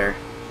bumps there.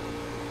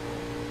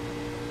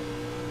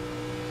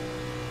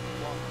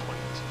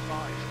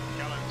 1.5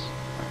 gallons.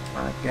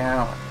 5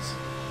 gallons.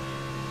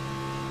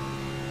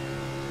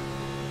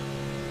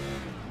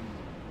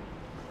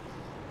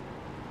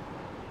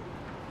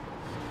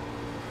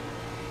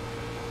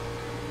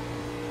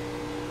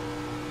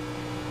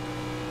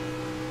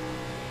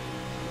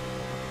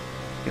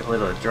 Get a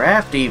little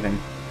draft even.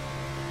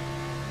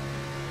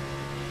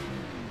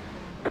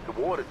 The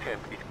water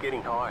temp is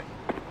getting high.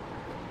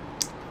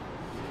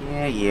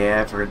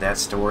 Yeah, I've heard that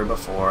story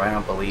before. I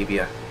don't believe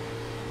you.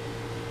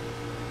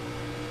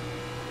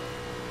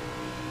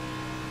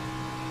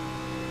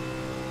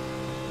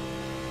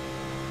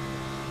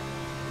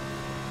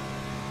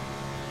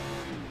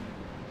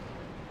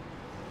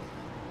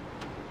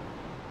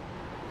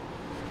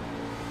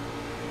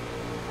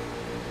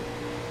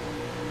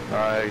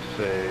 I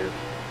save.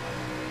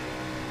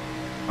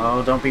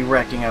 Oh, don't be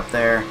wrecking up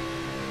there.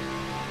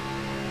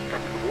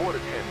 The water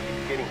temp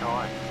is getting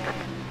high.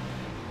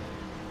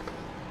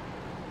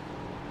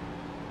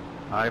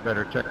 I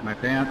better check my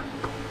pants.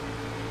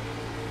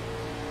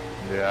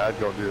 Yeah, I'd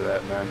go do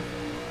that, man.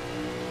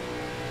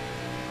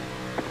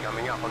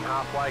 Coming up on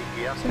halfway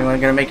here. Is anyone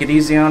gonna make it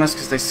easy on us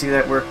because they see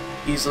that we're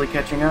easily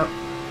catching up?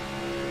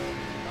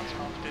 That's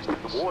half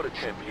distance. The water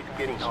temp is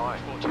getting high.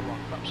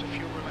 41 laps of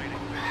fuel remaining.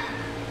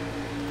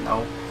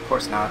 No, of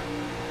course not. 1.5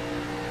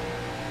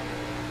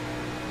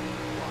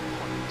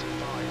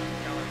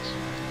 gallons.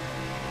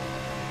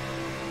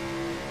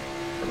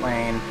 The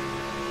lane.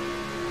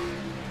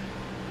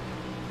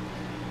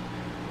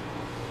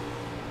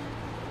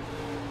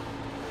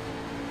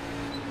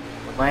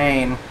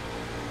 Lane.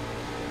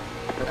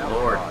 Good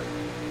lord. Outside.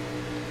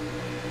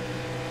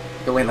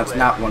 The lane that's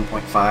not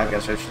 1.5, I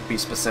guess I should be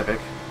specific.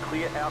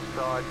 Clear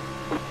outside.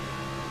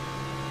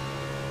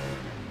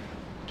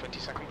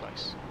 22nd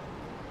place.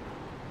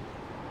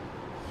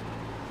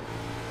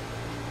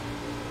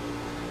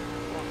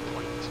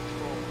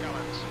 1.4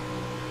 gallons.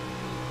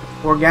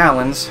 4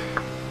 gallons.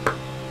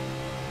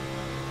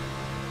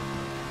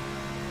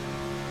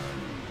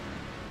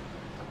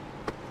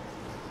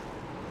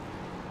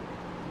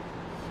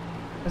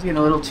 I was getting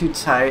a little too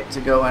tight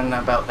to go in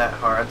about that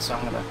hard, so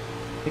I'm gonna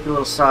take it a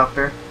little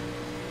softer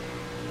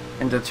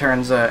into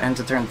turns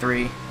into turn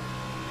 3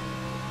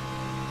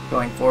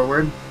 going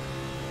forward.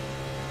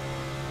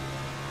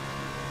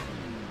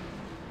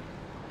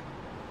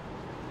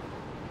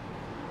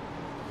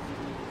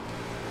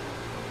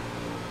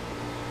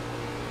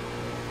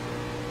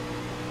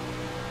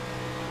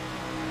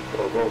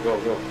 Go, go, go,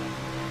 go.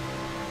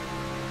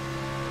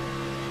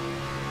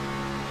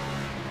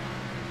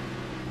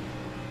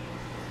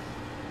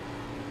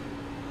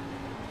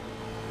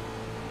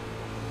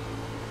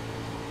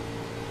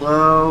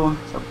 Slow,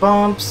 the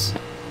bumps.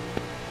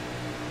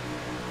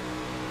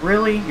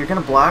 Really? You're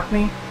gonna block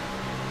me?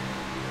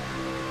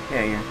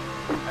 Yeah,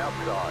 you're.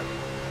 Outside.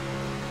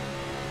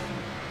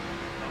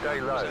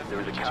 Stay low.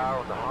 There is a car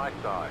on the high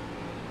side.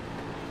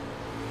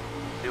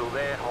 Still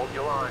there. Hold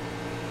your line.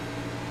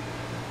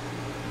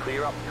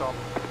 Clear up top.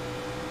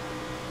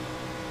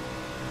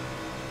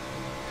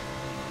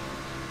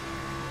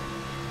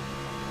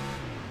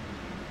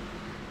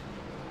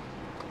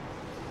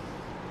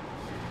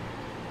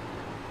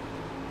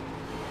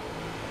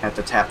 I have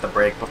to tap the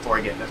brake before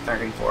I get into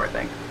 34, I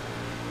think.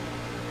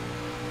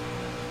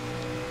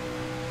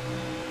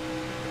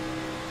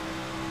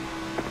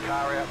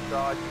 Car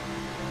outside.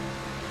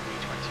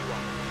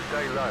 E21.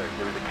 Stay low.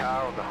 There is a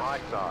car on the high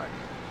side.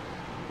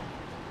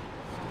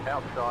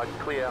 Outside.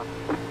 Clear.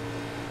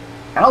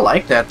 I don't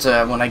like that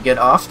when I get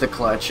off the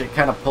clutch, it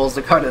kind of pulls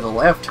the car to the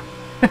left.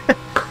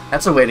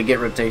 That's a way to get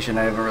rotation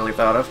I haven't really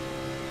thought of.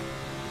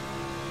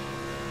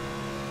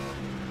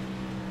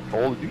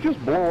 Oh, did you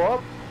just blow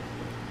up?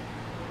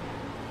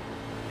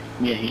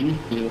 Yeah, he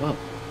blew up.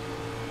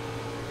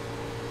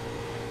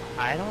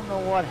 I don't know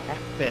what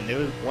happened. It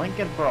was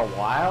blinking for a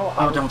while.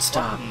 I Oh, was don't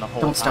stop. fucking the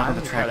whole Don't stop on time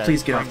the to track. try to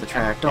Please get off the bring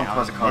track. Don't down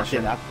cause a and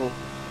caution. it absolutely-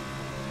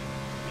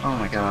 Oh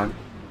my god.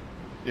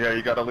 Yeah,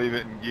 you gotta leave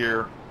it in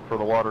gear for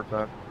the water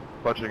temp.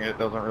 Clutching it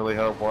doesn't really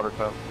help water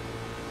temp.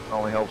 It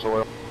only helps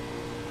oil.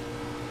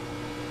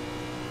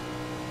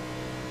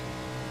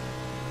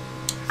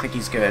 I think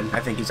he's good. I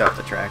think he's off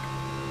the track.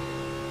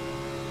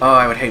 Oh,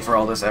 I would hate for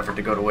all this effort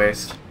to go to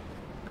waste.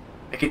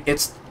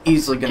 It's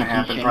easily gonna Did you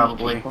happen, say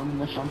probably, keep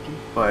on or something?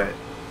 but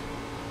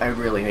I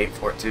really hate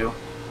for it to.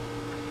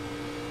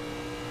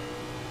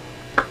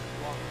 1.1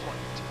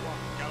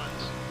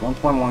 gallons.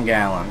 1.1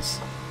 gallons.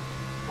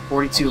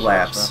 42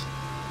 laps.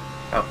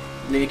 Oh,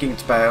 making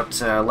it about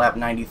lap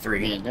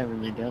 93. Yeah, that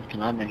really does, because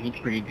I know he's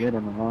pretty good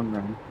in the long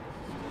run.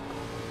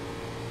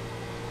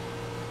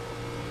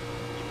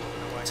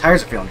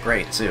 Tires are feeling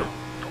great, too.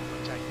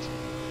 0.8.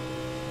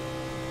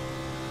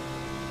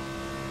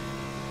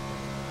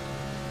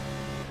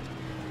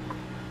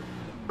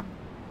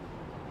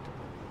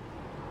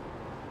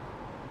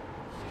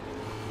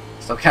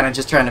 So kind of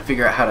just trying to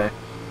figure out how to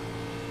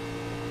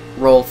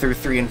roll through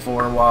 3 and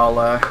 4 while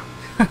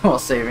while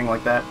saving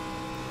like that.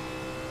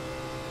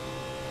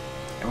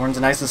 Everyone's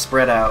nice and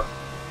spread out.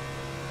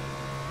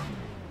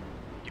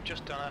 You've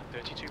just done a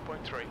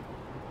 32.3.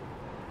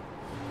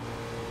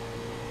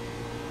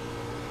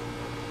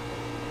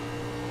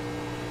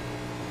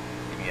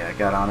 Yeah, I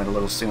got on it a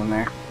little soon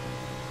there.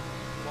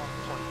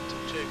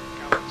 1.2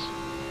 gallons.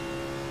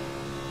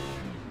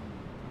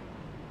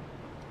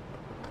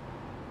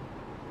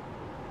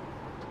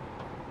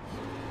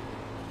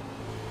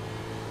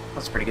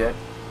 That's pretty good.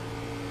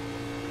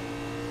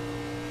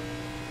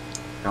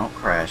 Don't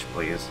crash,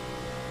 please.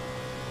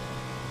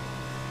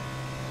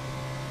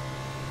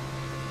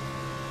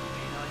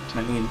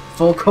 I need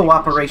full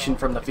cooperation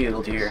from the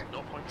field here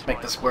to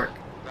make this work.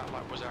 That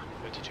lap was at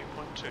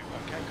 32.2.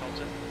 Okay,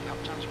 Colton. Lap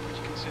times are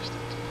pretty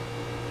consistent.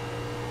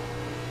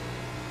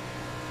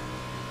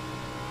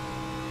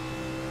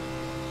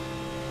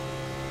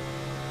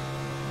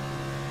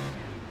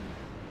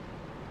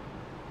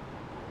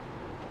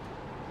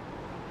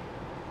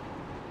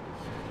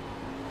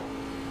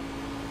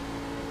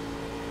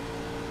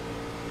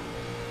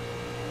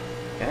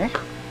 Okay.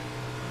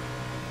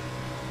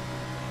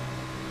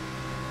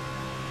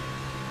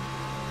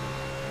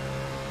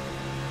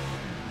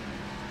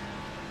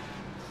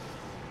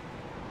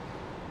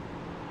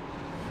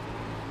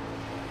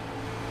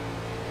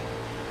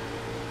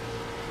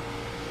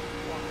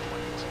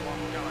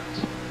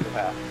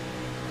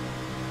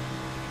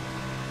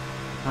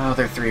 Oh,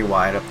 they're 3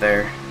 wide up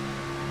there.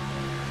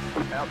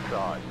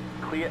 Outside.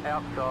 Clear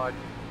outside.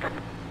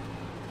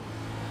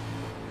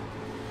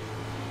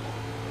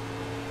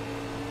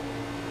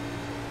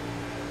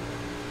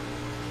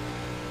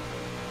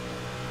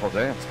 Oh,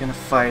 damn. It's gonna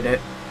fight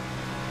it.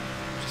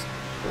 Just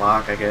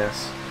block, I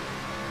guess.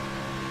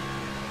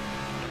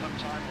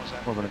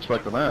 Wasn't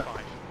expecting that.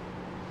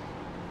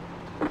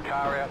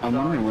 Car outside. I'm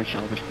wondering what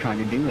y'all was trying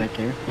to do right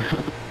there.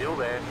 Still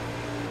there.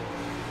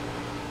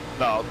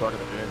 No, I was talking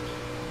to James.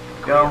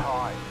 Clear Go.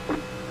 high.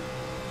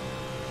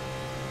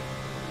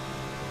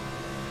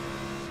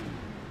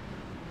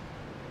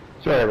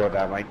 Sorry about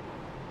that, Mike.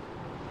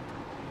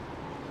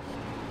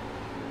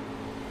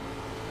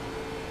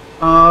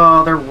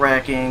 Oh, they're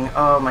wrecking.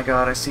 Oh my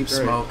god, I see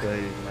smoke.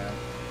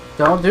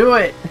 Don't do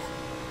it! 0.9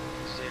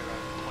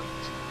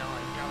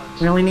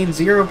 gallons. We only need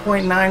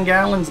 0.9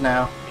 gallons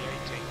now. V18.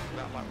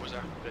 That lap was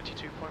at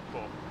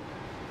 32.4.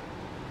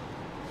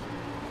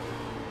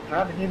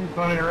 Tried to give him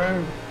plenty of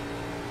room.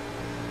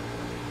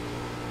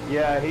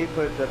 Yeah, he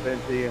puts up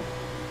into you.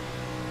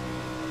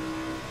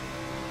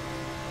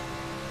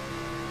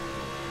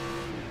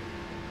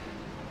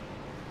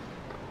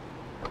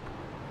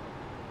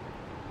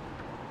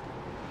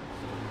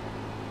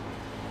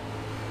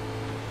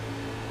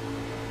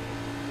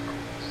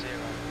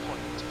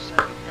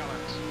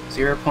 Gallons.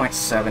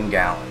 0.7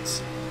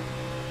 gallons.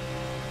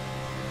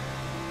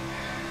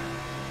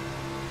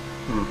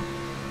 Hmm.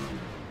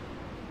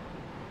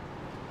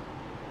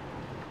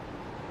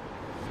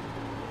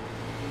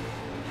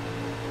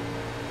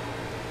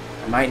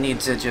 I might need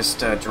to just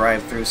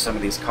drive through some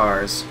of these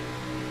cars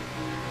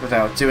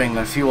without doing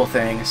the fuel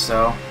thing,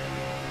 so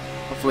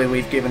hopefully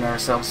we've given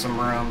ourselves some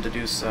room to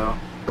do so.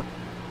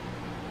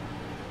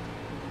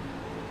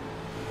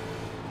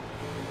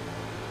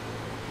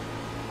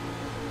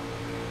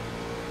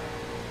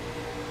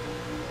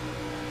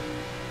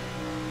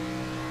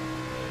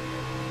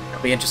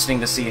 It'll be interesting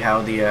to see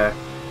how the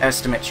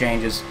estimate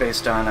changes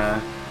based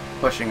on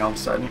pushing all of a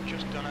sudden. We've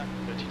just done a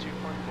 32.4.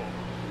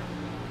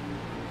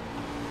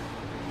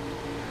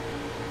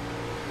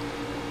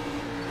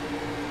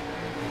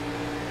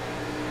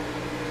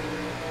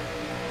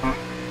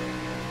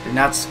 Did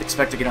not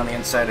expect to get on the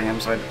inside of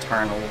him, so I had to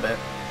turn a little bit.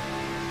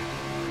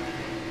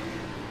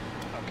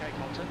 Okay,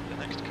 Colton, the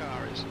next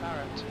car is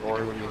Barrett.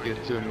 Or when you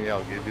get to me,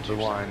 I'll give you the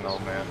line though,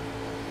 man.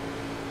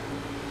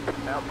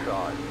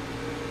 Outside.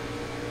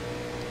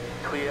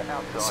 Clear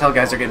outside. These hell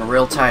guys are getting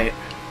real tight.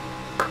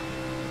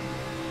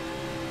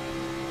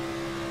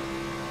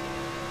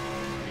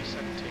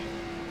 V17.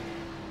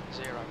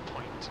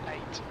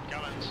 0.8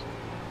 gallons.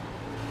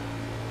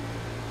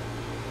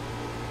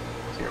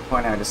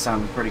 0.9 just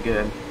sounded pretty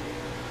good.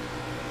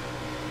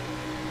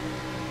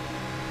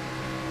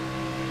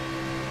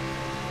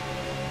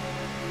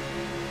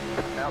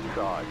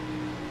 Outside.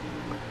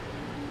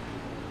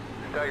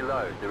 Stay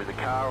low. There is a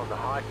car on the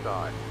high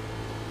side.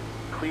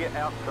 Clear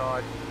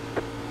outside.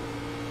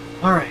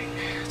 Alright,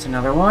 it's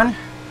another one.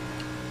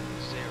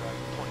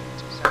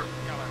 0.7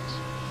 gallons.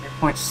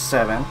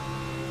 0.7.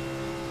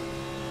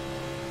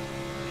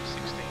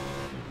 V16.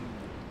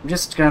 I'm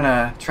just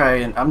gonna try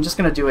and I'm just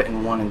gonna do it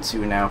in 1 and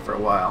 2 now for a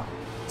while.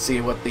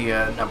 See what the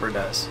number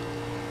does.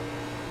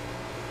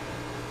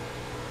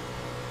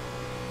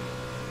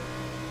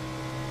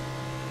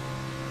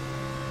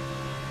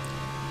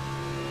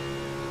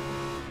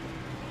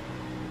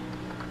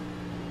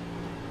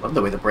 Love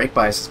the way the brake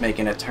bias is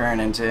making it turn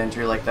into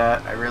entry like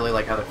that. I really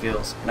like how that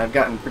feels. And I've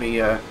gotten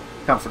pretty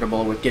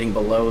comfortable with getting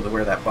below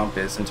where that bump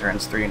is in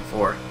turns 3 and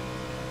 4. So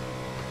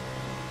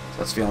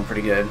that's feeling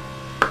pretty good.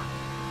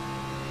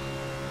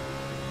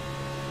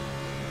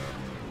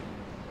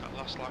 That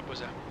last lap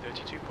was at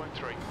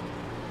 32.3.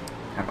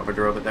 Kind of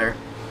overdrove it there.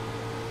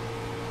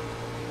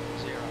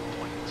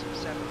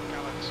 0.7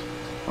 gallons.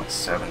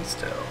 0.7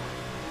 still.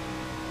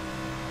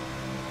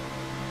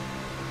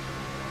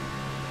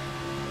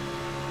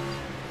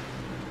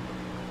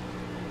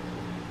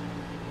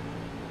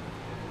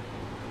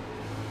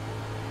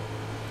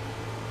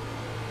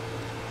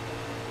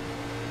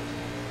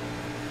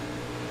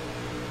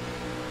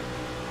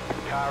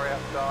 Car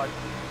outside.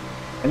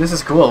 And this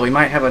is cool. We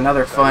might have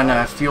another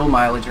fun fuel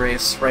mileage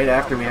race right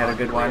after we had a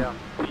good one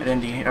at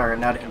Indy, or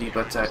not Indy,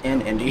 but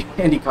in Indy,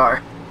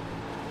 IndyCar.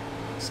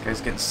 This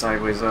guy's getting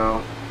sideways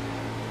though.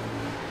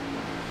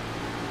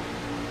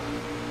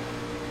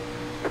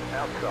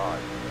 Outside.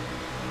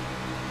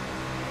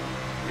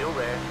 Still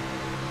there.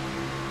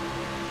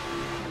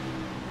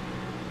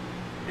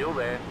 Still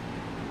there.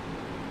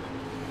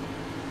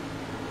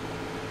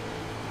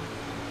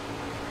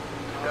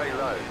 Stay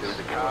low. There is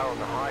a car on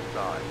the high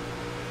side.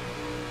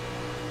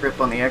 Grip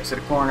on the exit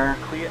corner.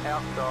 Clear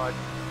outside.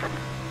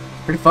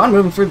 Pretty fun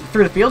moving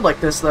through the field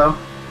like this though.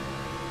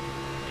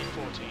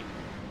 V14.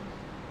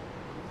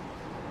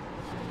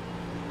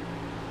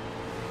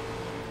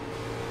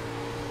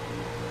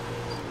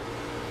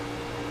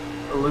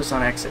 A little loose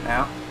on exit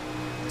now.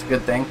 It's a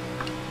good thing.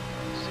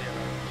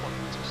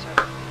 0.7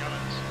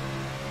 gallons.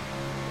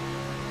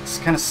 It's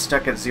kind of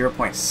stuck at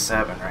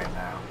 0.7 right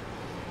now.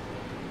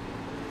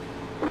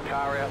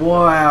 Car outside.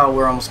 Wow,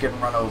 we're almost getting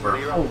run over.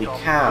 Holy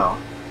cow.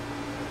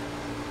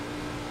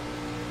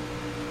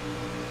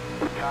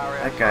 Car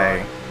That outside.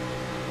 guy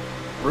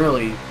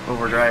really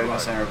overdriving the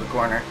center of the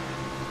corner.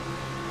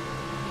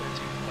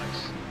 13th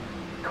place.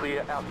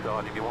 Clear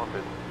outside if you want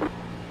it.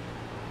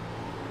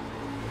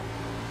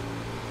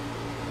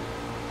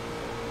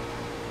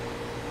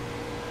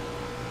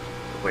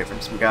 away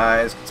from some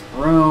guys, get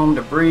some room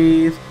to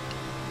breathe.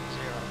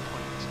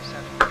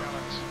 0.7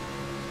 gallons.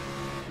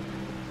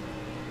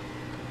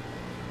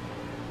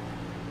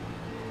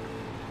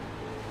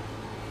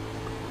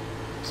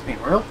 Just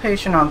being real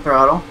patient on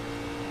throttle.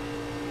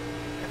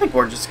 I think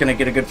we're just gonna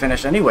get a good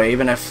finish anyway,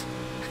 even if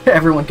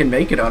everyone can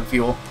make it on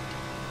fuel.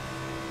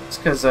 It's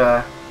because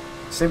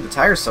save the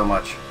tires so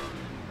much.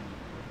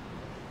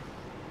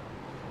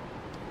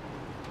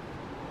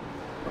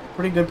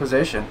 Pretty good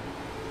position.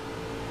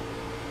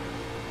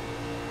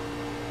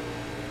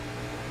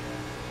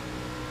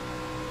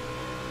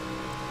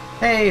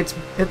 Hey, it's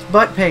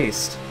butt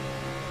paste.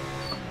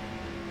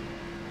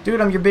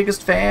 Dude, I'm your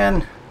biggest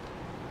fan.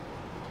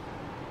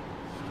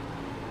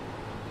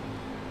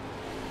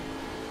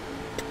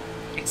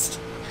 Paste.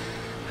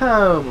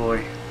 Oh boy.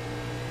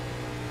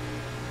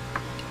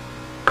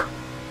 Okay,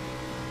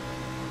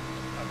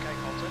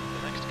 Colton,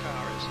 the next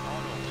car is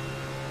Arnold.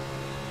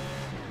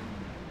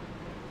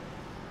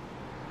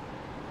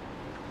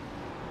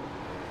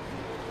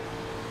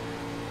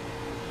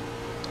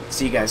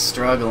 See you guys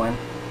struggling.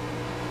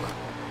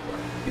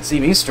 You can see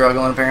me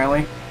struggling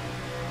apparently.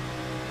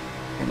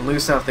 And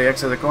loose off the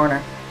exit of the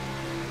corner.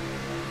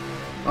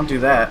 Don't do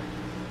that.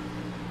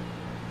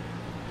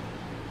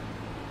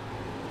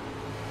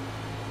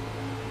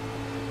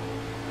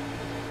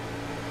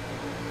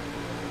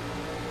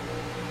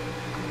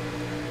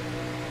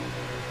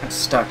 I'm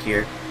stuck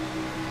here.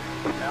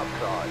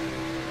 Outside.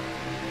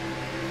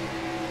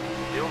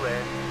 Still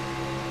there.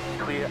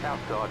 Clear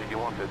outside if you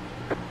want it.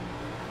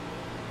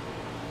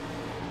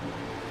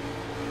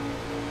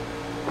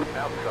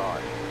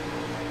 Outside.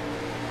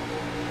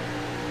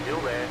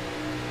 Still there.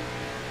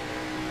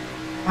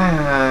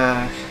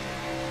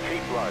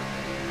 Keep low.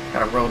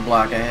 Got a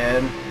roadblock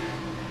ahead.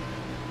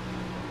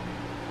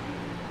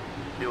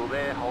 Still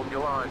there. Hold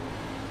your line.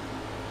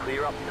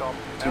 Clear up top.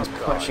 Team's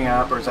Outside. pushing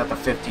up, or is that the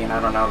 15?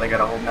 I don't know. They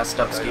got a whole messed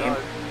up Stay scheme. low.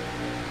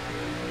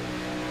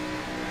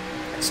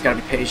 Just gotta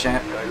be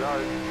patient. Stay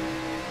low.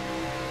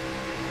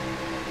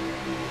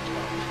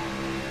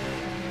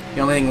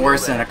 The only thing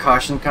worse than a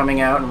caution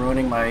coming out and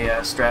ruining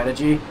my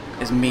strategy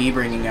is me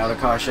bringing out a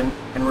caution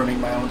and ruining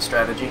my own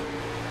strategy.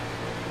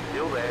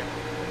 Still there.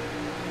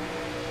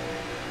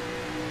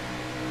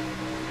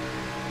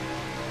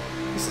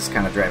 This is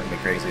kind of driving me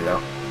crazy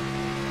though.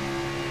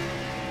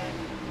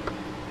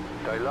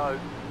 Stay low.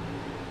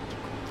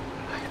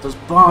 Hit those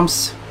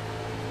bumps.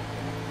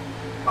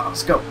 Oh,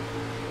 let's go.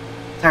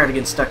 Tired of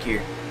getting stuck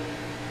here.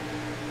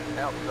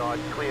 Outside.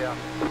 Clear.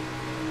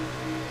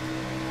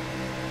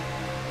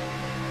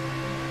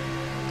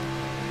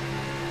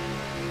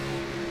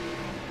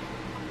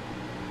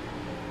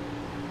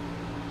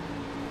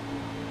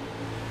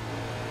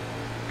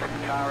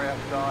 Car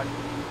outside.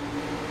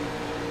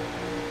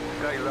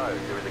 Stay low.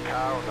 There is a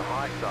car on the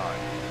high side.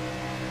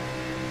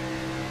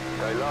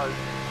 Stay low.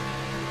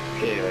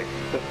 Okay, like,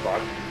 the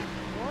fuck?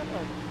 What a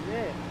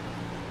shit.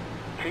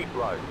 Keep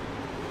low.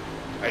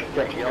 I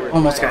struck you.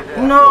 Almost got.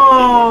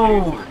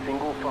 No!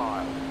 Single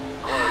file.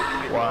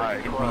 Close. Pit Why?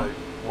 lane closed.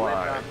 Why?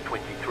 Left arm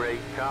 23.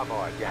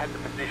 Carbide. You had the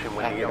position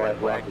when the After yellow that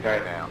flag black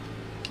came guy. out.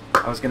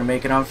 I was gonna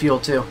make it on fuel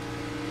too.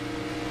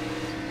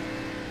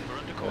 We're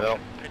under caution. Well.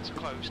 Pits are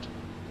closed.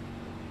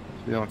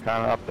 Feeling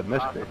kind of Past the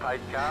optimistic. pace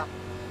car.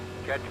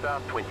 Catch star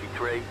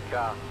 23.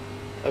 Car.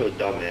 That was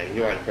dumb, man.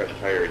 You know, I pressed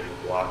tires,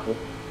 you blocked it.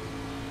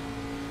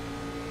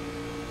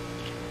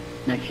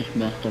 That just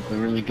messed up a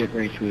really good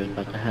race we was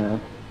about to have.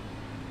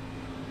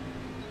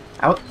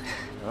 Out.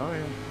 Oh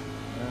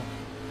yeah.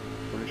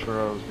 Pretty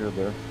sure I was good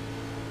there.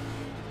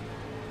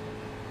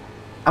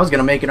 I was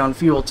gonna make it on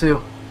fuel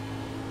too.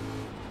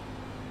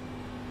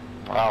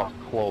 I was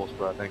close,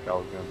 but I think I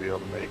was going to be able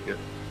to make it.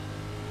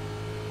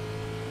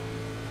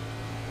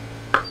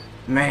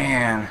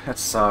 Man, that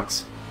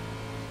sucks.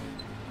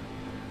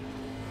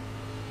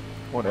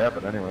 What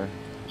happened anyway?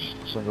 Just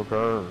a single car?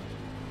 Or,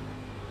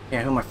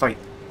 Yeah, who am I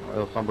fighting?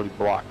 well, somebody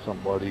blocked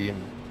somebody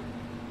and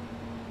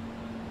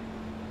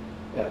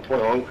Yeah,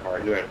 21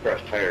 car, you had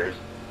fresh tires.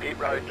 Pit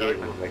I road gave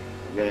open. him like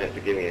a minute to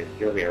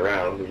give me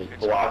around, he just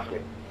blocked me.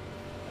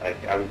 I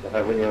went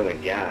on the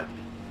gas.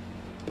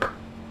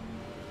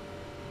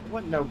 It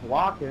wasn't no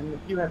blocking. If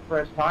you had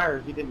fresh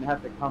tires, you didn't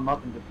have to come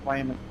up and just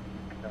slam it.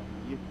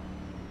 You,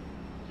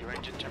 Your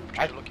engine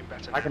temperatures are looking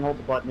better now. I can hold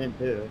the button in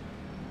too.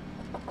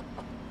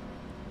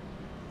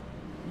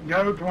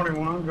 Go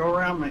 21, go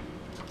around me.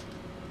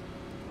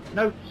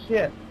 No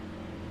shit.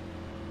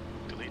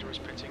 The leader is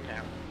pitting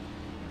now.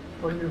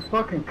 Well, you're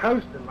fucking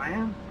coasting,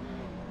 man.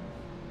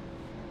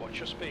 Watch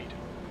your speed.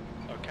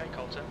 Okay,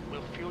 Colton,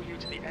 we'll fuel you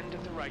to the end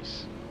of the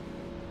race.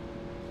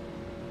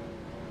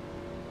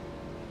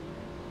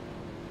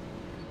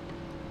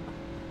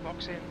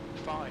 Box in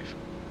 5,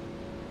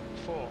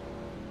 4,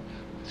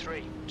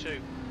 3, 2,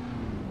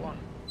 1.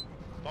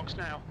 Box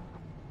now.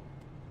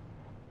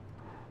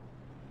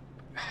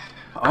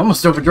 I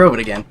almost overdrove it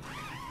again.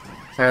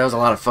 Sorry, that was a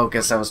lot of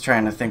focus. I was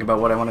trying to think about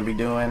what I want to be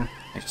doing.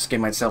 I just gave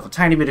myself a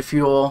tiny bit of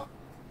fuel.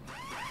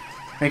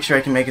 Make sure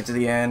I can make it to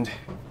the end.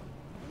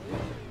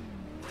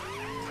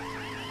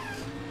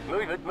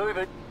 Move it, move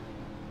it.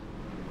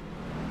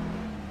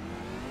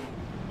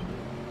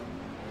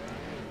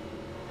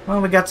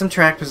 Well, we got some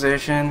track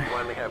position. You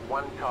only have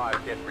one tyre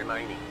depth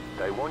remaining.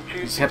 They want you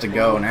You just have to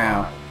go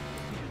now.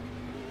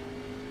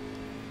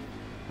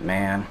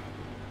 Man.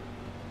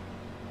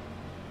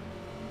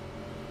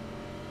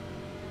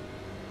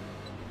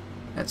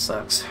 That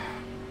sucks.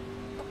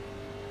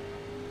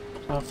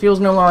 So fuel's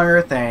no longer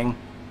a thing.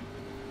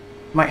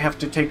 Might have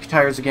to take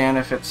tires again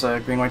if it's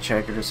green, white,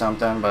 checkered or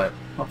something, but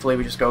hopefully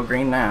we just go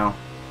green now.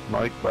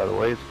 Mike, by the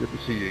way, it's good to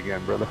see you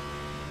again, brother.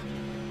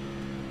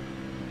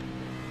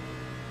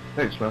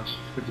 Thanks, Spence.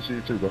 Good to see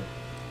you too, bro.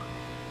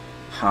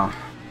 Huh.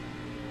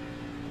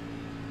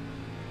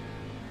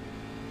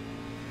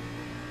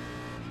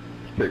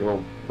 Take a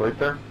little break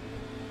there.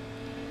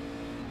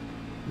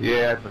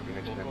 Yeah, I took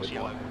an Full course extended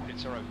yellow. one.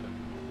 Pits are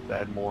open. I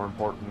had more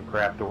important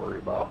crap to worry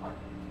about.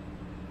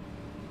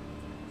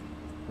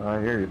 I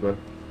hear you, bud.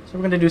 So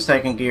we're gonna do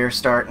second gear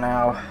start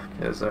now,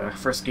 because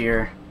first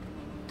gear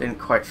didn't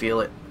quite feel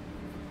it.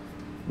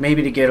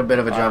 Maybe to get a bit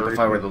of a jump if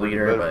I were the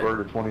leader, but...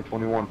 Burger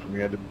 2021 for me.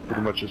 I had to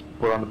pretty much just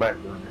put on the back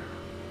burner.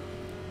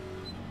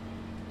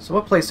 So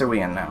what place are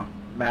we in now?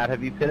 Matt,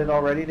 have you pitted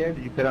already there?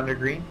 Did you pit under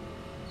green?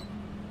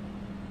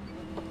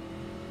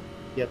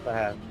 Yes, I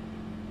have.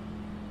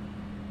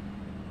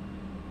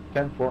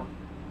 10-4.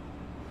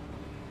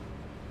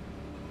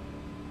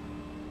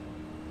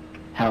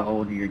 How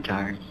old are your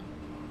tires?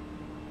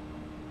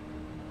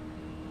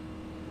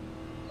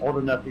 Old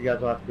enough you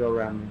guys will have to go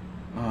around me.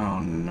 Oh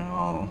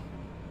no.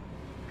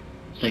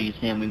 So you're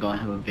saying we're gonna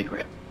have a big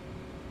rip?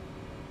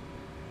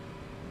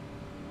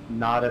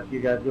 Not if you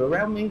guys go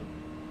around me.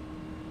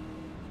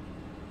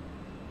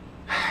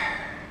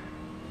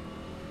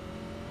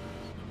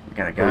 We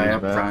got a guy Please,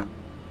 up man. front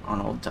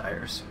on old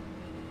tires.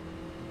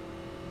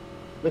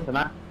 Listen,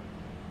 I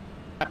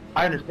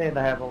understand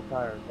I have old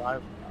tires.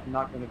 I'm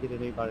not going to get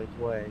in anybody's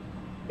way.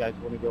 You guys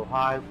want to go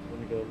high,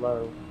 want to go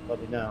low, let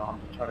me know.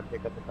 I'm just trying to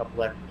pick up a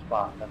couple extra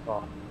spots, that's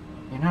all.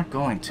 You're not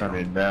going to. I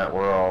mean, Matt,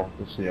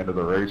 it's the end of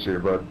the race here,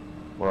 bud.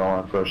 We're all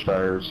on fresh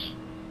tires.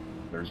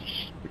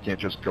 We can't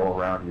just go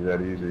around you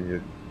that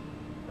easy.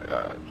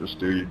 Just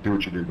do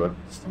what you do, bud.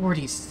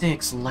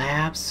 46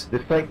 laps?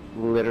 This like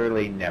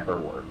literally never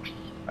works.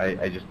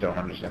 I just don't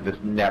understand. This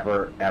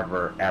never,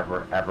 ever,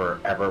 ever, ever,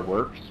 ever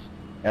works.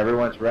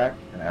 Everyone's wrecked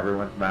and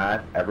everyone's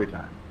mad every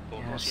time.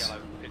 Full course Yes.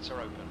 yellow. Pits are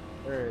open.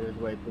 There's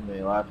way too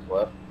many laps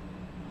left.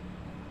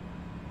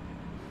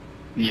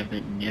 Yeah, but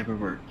it never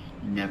works.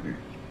 Never.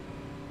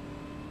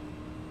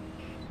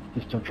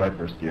 Just don't try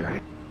first gear.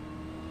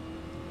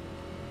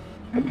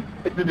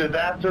 It's a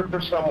disaster for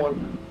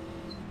someone.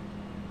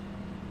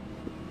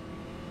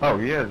 Oh,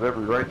 he has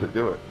every right to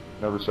do it.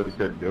 Never said he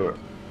couldn't do it.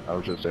 I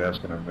was just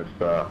asking him if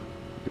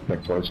he could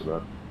think twice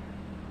about it.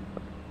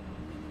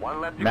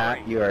 One lap to Matt,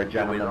 green. you are a You'll be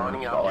gentleman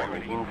lining on up the on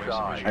the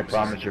inside. I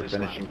promise your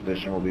finishing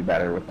position will be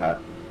better with that.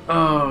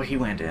 Oh, he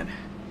went in.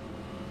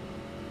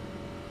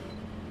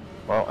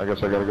 Well, I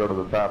guess I gotta go to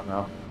the top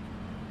now.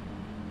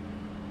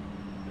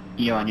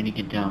 Yo, I need to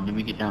get down. Let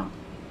me get down.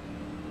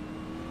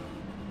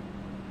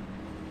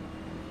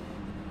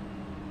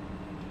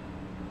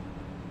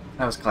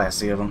 That was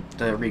classy of him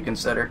to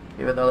reconsider,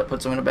 even though that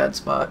puts him in a bad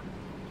spot.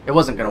 It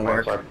wasn't going to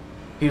work.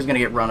 He was going to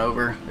get run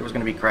over. There was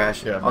going to be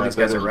crash. Yeah, all Matt, these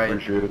guys that are is right.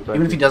 appreciated. Thank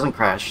Even if he you. doesn't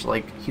crash,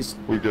 like, he's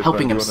We've just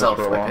helping been doing this himself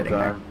for a by long pitting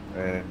there. time,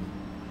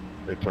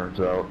 and it turns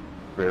out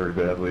very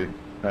badly,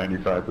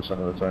 95%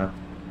 of the time.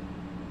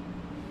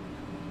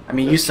 I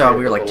mean, you saw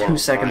we were like 2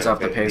 seconds off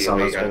the pace on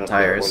those old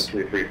tires.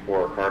 1, 2, 3,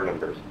 4 car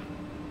numbers.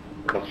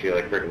 Must be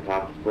like freaking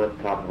top split,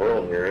 top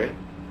world here, right?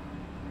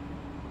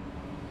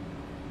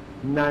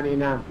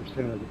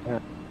 99% of the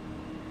time.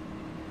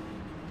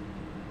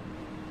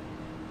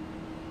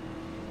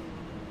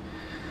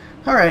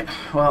 Alright,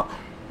 well,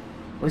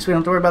 at least we don't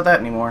have to worry about that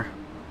anymore.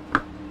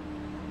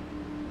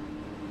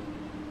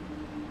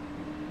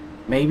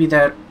 Maybe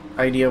that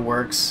idea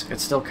works.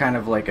 It's still kind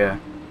of like a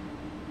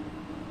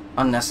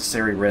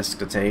unnecessary risk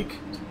to take.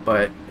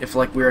 But if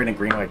like we were in a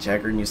green, white,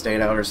 checker and you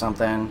stayed out or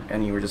something,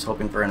 and you were just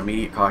hoping for an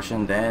immediate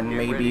caution, then Get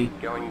maybe ready.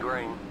 Going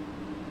green.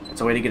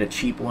 it's a way to get a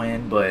cheap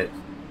win, but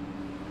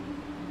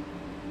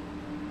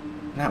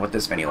not with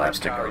this many laps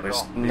to go.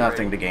 There's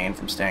nothing to gain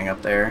from staying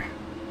up there.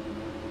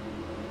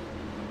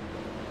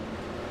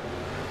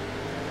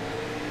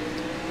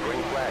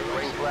 Green flag,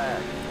 green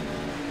flag.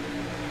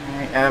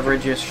 Alright,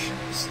 average-ish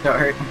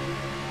start.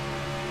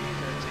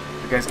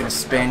 The guy's gonna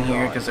spin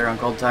here because they're on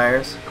cold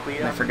tires.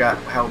 And I forgot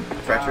how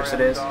treacherous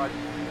it is. Stay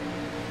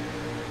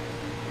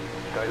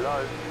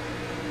low.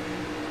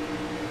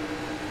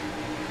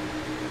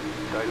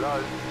 Stay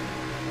low.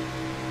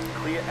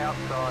 Clear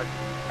outside.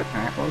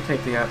 Alright, we'll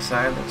take the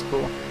outside, that's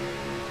cool.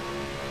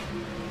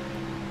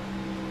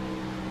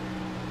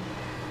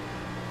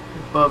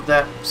 Above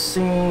that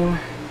seam.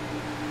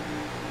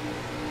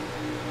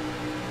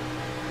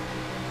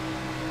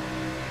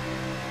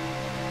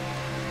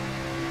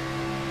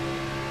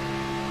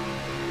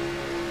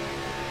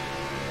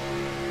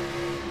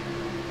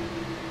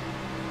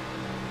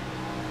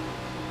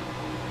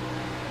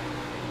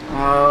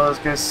 Oh, this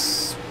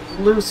guy's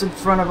loose in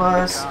front of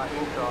us. Car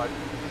inside.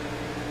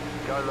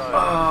 Go low.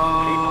 Oh,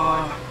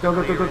 Keep go, high. go,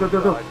 go, Clear go, go,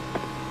 go, go. inside.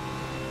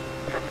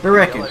 They're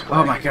wrecking.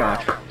 Oh my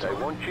god. They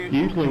want you to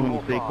Usually when you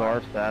pull see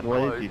hard. cars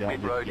sideways, Closed, you don't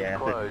pit just road is gas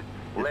it. closed.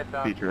 Just Left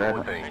up feature it.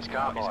 14,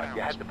 car high.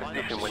 You had the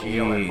position when the Jeez.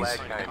 yellow flag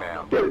came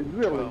out. Dude,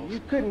 really, you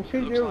couldn't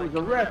see there was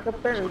a wreck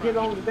up there and get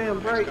on the damn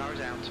brake. Car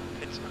is out.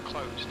 Pits are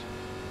closed.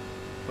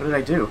 What did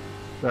I do?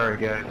 Sorry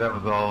guys, that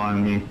was all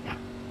on me.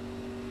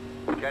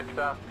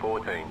 Jetstar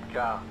 14,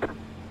 car.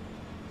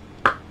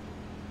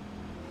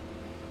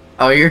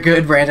 Oh, you're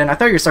good, Brandon. I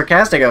thought you were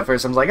sarcastic at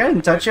first. I was like, I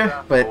didn't touch you.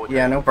 But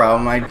yeah, no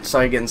problem. I saw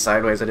you getting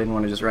sideways. I didn't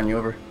want to just run you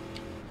over.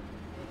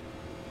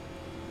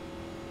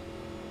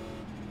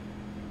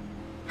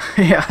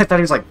 Yeah, I thought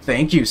he was like,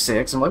 thank you,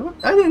 6. I'm like, what?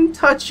 I didn't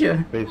touch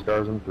you. Base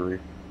cars in 3.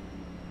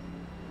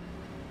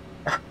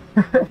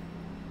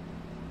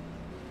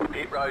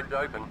 Pit road's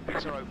open.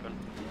 Pits are open.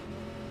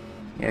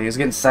 Yeah, he was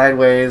getting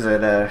sideways.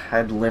 And, I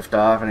had to lift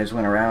off and I just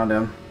went around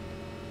him.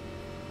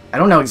 I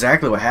don't know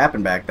exactly what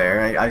happened back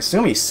there. I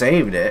assume he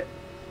saved it.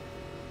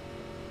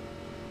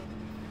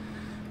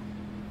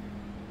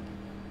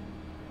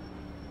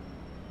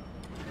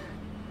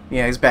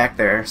 Yeah, he's back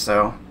there,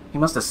 so he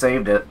must have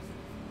saved it.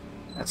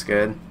 That's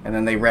good. And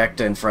then they wrecked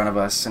in front of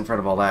us, in front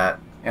of all that,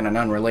 in an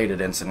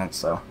unrelated incident,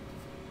 so...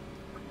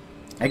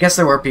 I guess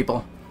there were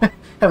people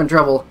having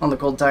trouble on the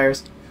cold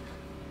tires.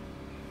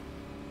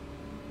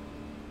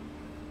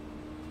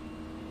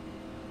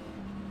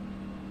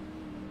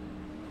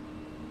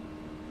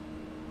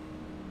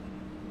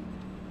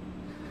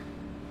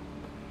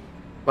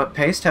 What,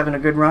 Paste having a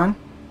good run?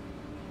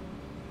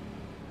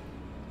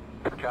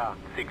 Car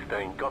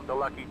 16, got the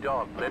lucky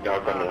dog. Left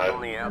Dog on the front left.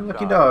 on the outside.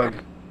 Lucky dog.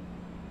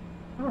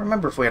 I don't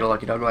remember if we had a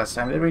lucky dog last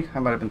time, did we? I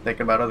might have been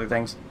thinking about other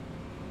things.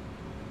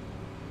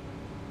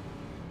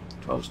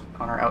 12's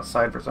on our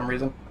outside for some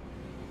reason.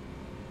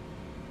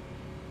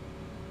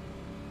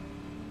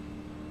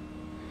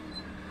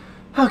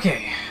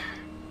 Okay.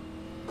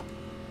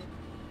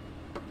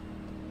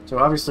 So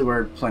obviously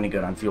we're plenty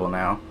good on fuel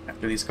now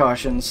after these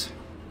cautions.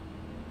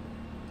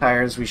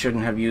 Tires we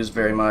shouldn't have used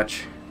very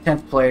much.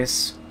 10th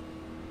place.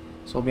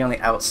 So we'll be on the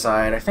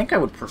outside. I think I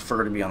would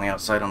prefer to be on the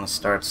outside on the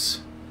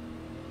starts.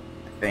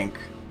 I think.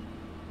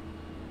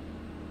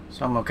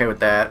 So I'm okay with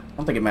that. I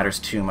don't think it matters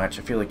too much.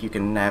 I feel like you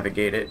can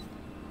navigate it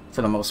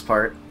for the most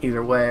part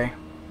either way.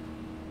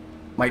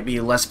 Might be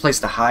less place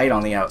to hide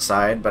on the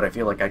outside, but I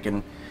feel like I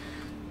can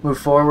move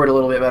forward a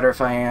little bit better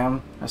if I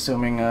am,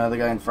 assuming the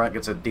guy in front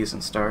gets a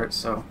decent start.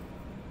 So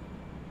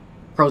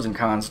pros and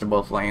cons to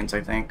both lanes,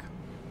 I think.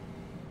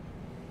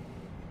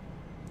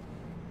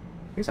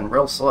 He's in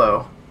real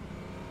slow.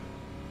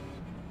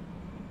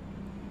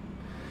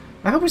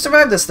 I hope we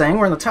survive this thing.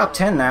 We're in the top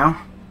 10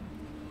 now.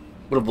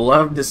 Would have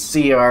loved to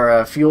see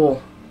our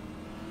fuel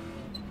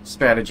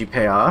strategy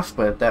pay off,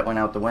 but that went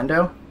out the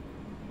window.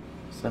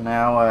 So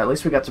now at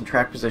least we got some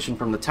track position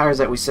from the tires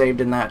that we saved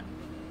in that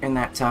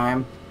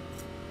time,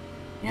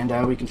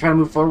 and we can try to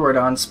move forward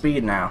on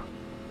speed now,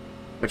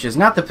 which is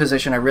not the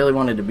position I really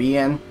wanted to be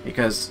in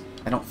because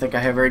I don't think I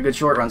have very good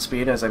short run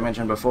speed, as I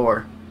mentioned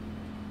before.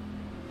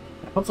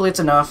 Hopefully it's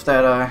enough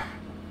that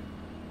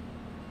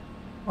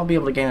I'll be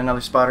able to gain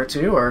another spot or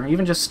two, or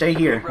even just stay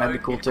here. That'd be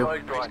cool too.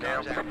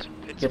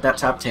 Get that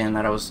top 10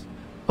 that I was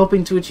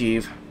hoping to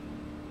achieve.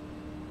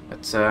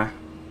 But got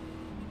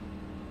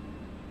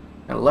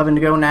 11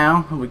 to go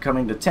now. We'll be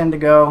coming to 10 to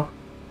go,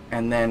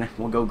 and then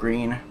we'll go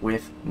green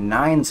with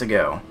 9 to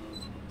go.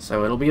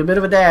 So it'll be a bit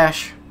of a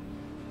dash.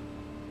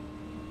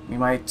 We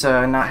might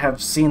not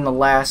have seen the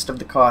last of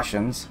the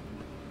cautions,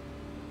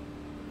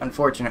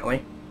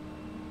 unfortunately.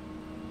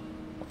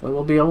 Hopefully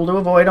we'll be able to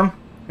avoid them.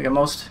 We got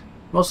most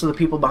of the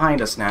people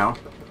behind us now,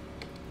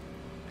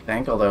 I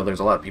think, although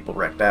there's a lot of people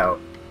wrecked out.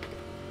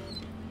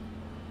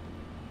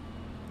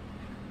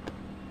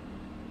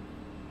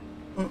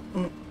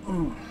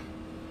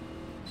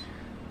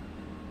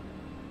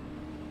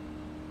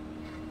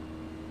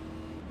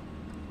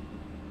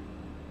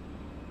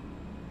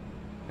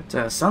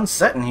 It's sun's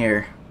setting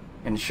here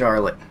in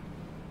Charlotte.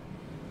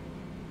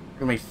 We're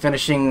gonna be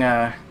finishing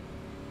it's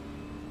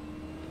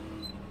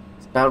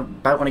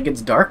about when it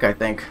gets dark, I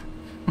think.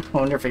 I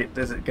wonder if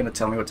is it gonna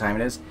tell me what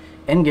time it is.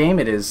 End game,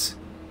 it is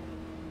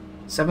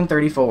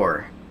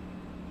 7:34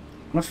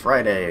 on a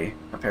Friday,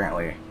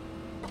 apparently.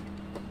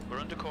 We're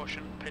under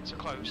caution. Pits are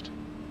closed.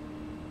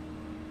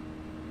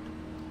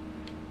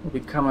 We'll be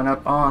coming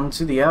up on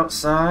to the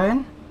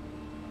outside.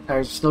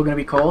 Tires are still gonna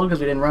be cold because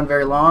we didn't run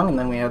very long, and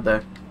then we had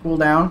the cool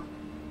down.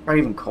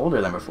 Probably even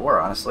colder than before,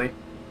 honestly,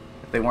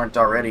 if they weren't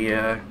already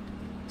as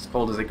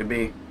cold as they could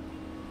be.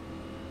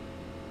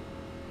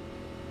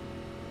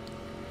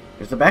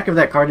 If the back of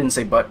that car didn't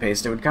say butt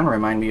paste, it would kind of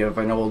remind me of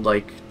an old,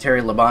 like,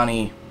 Terry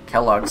Labonte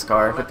Kellogg's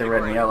car with the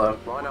red and yellow.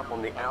 Line up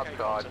on the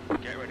outside.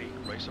 Get ready.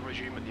 Race will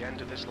resume at the end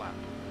of this lap.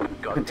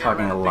 I've been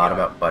talking a lot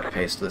about butt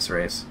paste this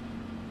race.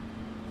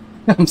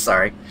 I'm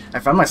sorry. I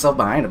found myself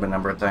behind him a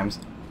number of times.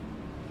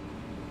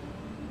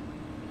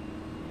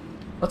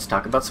 Let's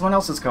talk about someone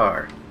else's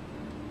car.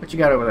 What you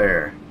got over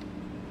there?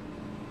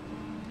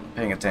 I'm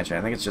paying attention.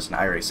 I think it's just an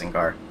iRacing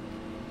car.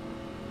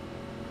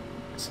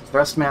 Some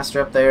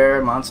Thrustmaster up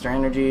there, Monster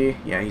Energy.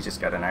 Yeah, he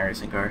just got an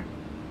iRacing car.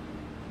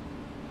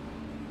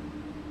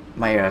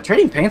 My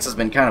trading paints has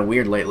been kind of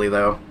weird lately,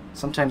 though.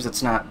 Sometimes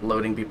it's not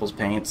loading people's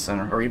paints,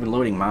 or even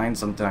loading mine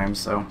sometimes,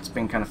 so it's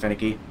been kind of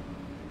finicky.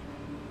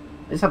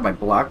 I just have my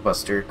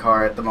Blockbuster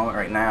car at the moment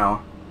right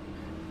now.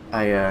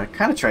 I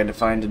kind of tried to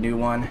find a new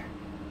one.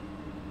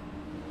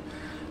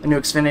 A new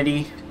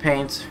Xfinity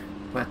paint,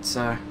 but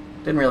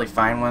didn't really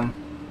find one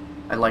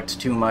I liked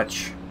too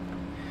much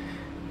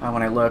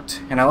when I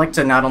looked. And I like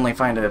to not only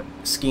find a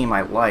scheme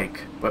I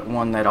like, but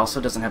one that also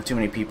doesn't have too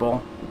many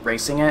people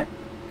racing it,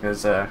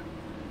 because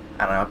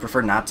I don't know, I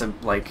prefer not to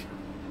like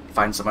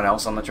find someone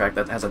else on the track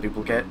that has a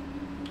duplicate.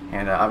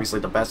 And obviously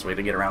the best way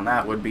to get around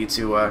that would be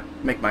to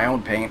make my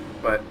own paint,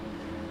 but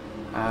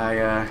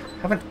I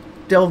haven't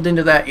delved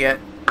into that yet.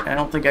 I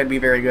don't think I'd be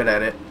very good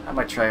at it. I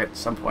might try it at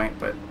some point,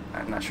 but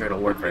I'm not sure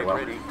it'll work very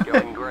well.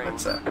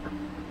 But,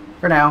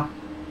 for now,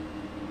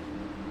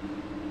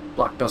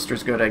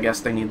 Blockbuster's good, I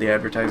guess. They need the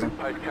advertising.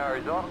 Post car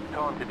is off.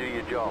 Time to do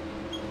your job.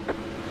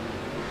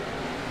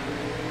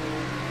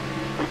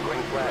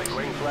 Green flag,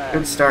 green flag.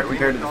 Good start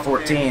compared to the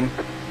 14. I'm a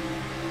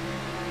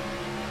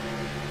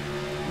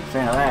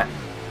fan of that.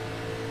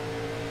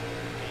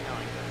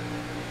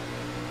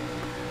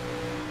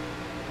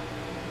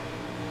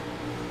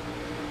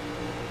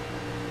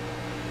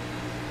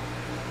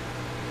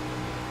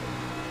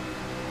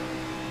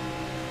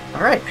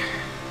 Alright,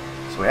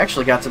 so we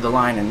actually got to the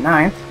line in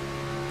 9th.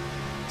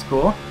 That's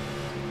cool.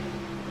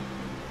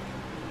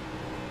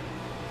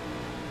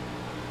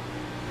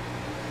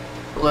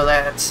 Below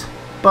that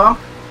bump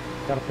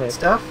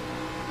stuff.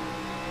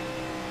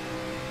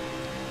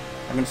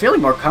 I've been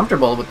feeling more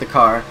comfortable with the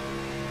car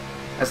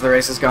as the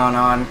race has gone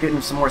on,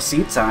 getting some more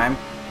seat time.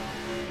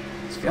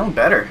 It's feeling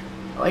better.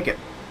 I like it.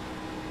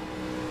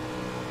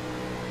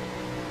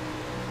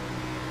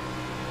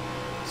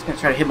 Just gonna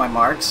try to hit my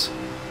marks.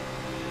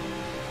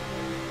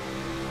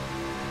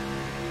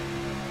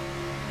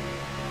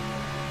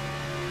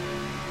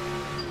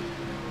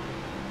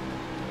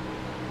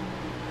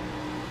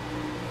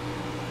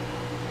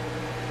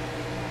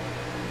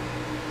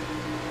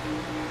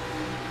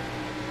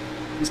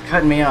 He's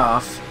cutting me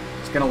off.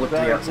 He's gonna look to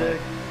the outside.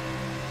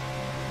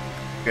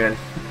 Good.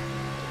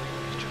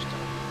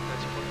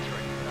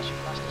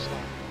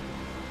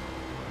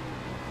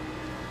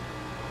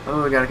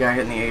 Oh, we got a guy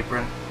hitting the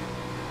apron.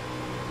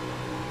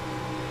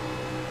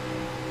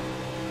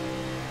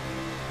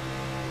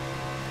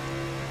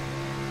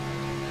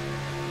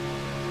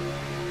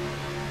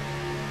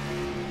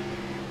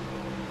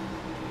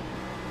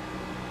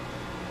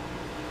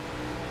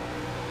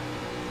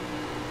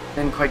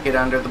 Didn't quite get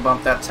under the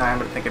bump that time,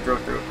 but I think I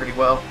drove through it pretty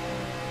well.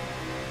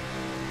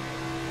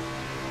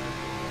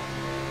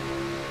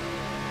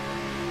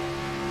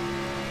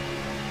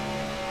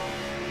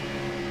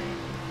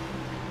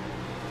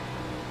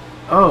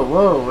 Oh,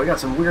 whoa, we got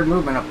some weird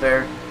movement up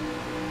there.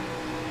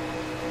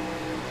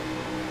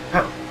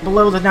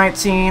 Below the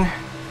 19.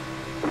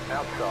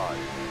 Outside.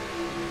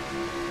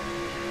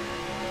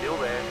 Still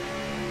there.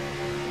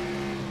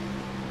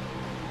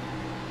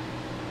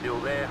 Still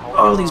there.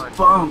 Oh, these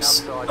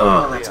bumps!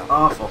 Oh, that's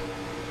awful.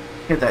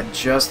 Hit that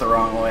just the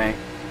wrong way.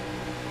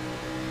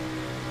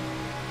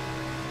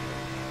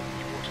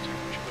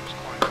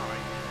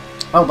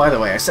 Oh, by the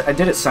way, I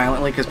did it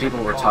silently because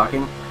people were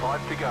talking.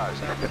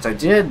 But I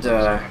did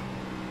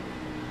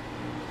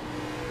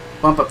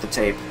bump up the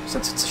tape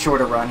since it's a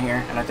shorter run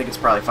here, and I think it's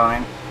probably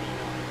fine.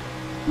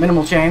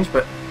 Minimal change,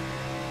 but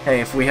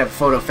hey, if we have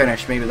photo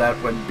finish, maybe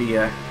that would be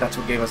that's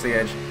what gave us the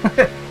edge.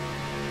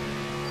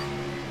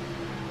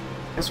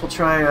 Guess we'll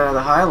try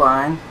the high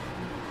line.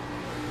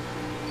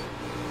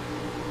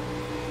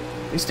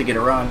 At least to get a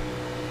run.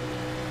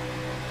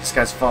 This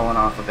guy's falling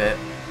off a bit.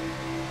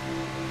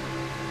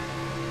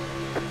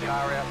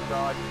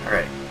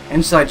 Alright,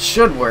 inside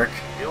should work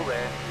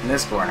in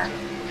this corner.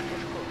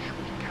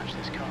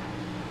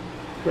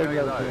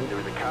 Very low. There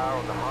is a car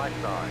on the high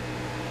side.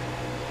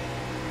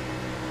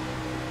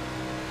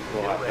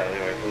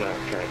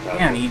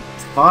 Man, he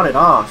fought it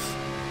off.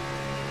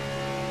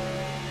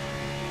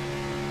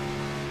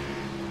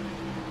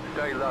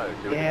 Stay low.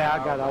 Yeah,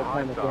 I got all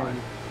kind of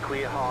things.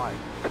 Clear high.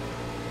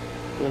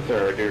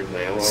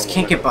 Just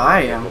can't get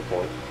by him.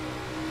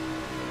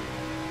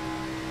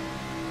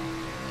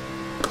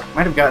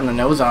 Might have gotten the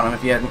nose on him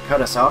if he hadn't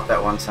cut us off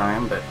that one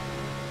time, but...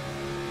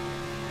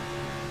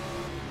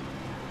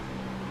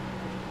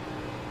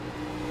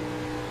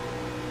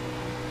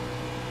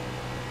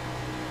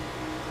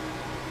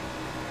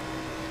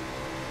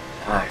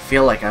 I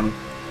feel like I'm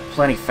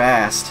plenty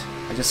fast.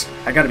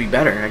 I gotta be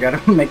better. I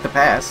gotta make the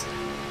pass.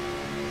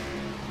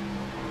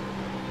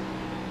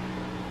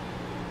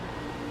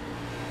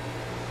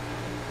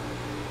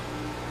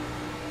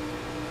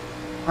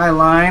 High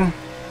line.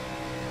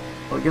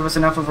 Will it give us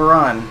enough of a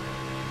run?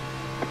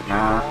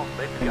 Nah,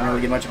 didn't really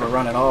get much of a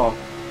run at all. 2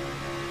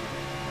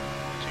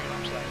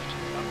 laps left.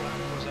 That lap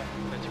was at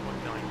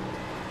 30.9.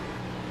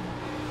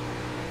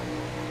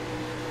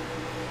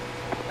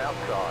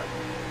 Outside.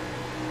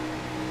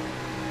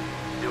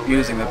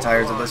 Using the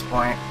tires at this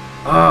point.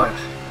 Oh,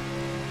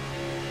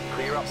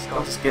 Clear up.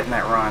 still just getting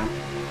that run.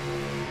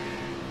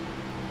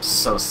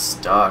 So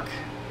stuck.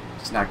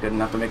 It's not good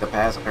enough to make the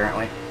pass,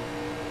 apparently.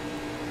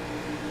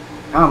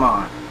 Come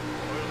on. Oil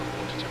and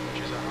water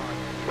temperatures are high.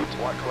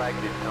 White flag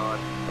this time.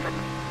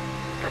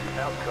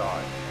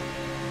 Outside.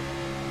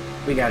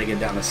 We gotta get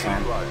down this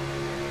time. Keep low.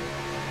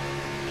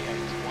 P8,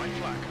 white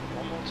flag.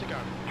 One more to go.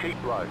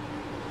 Keep low.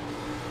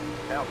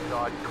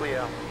 Outside,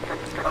 clear.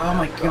 Oh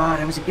my god,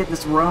 I was getting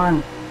this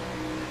run.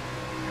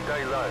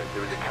 Stay low.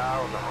 There is a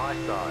car on the high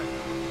side.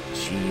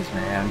 Jeez,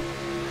 man.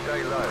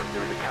 Stay low.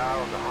 There is a car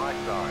on the high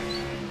side.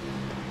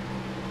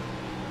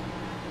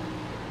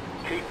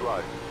 Keep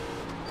low.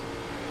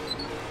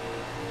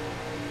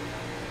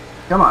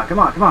 Come on, come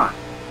on, come on.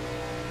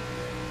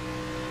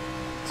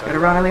 Let's get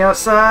around on the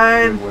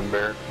outside. Good win,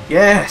 Bear.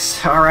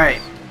 Yes,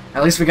 alright.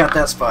 At least we got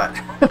that spot.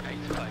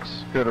 8th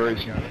place. Good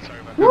racing. It's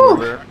over. Woo!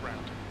 Bear. Back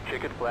round.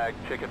 Chicken flag,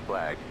 chicken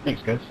flag.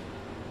 Thanks, guys.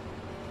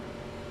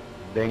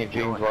 Dang it,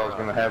 James. Well, I was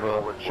going to have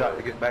a shot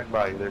to get back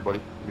by you there,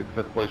 buddy. Get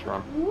the 5th place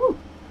run.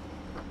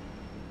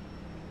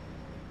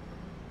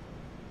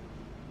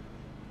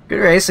 Good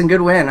race and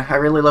good win. I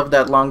really loved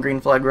that long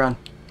green flag run.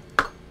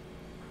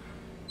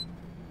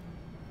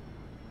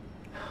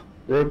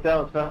 Rick, that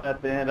was fun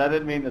at the end. I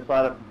didn't mean to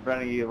slide up in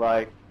front of you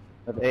like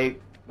with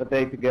eight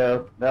to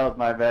go. That was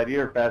my bad. You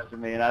were faster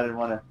than me, and I didn't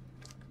want to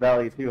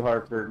battle you too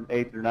hard for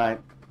 8th or 9th.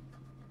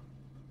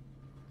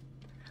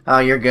 Oh,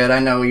 you're good. I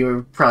know you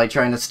were probably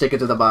trying to stick it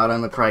to the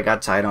bottom. It probably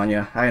got tight on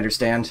you. I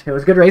understand. It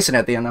was good racing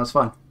at the end. That was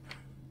fun.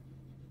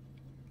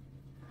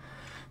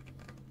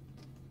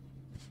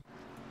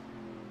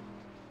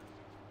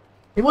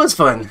 It was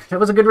fun. It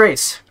was a good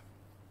race.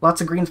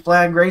 Lots of green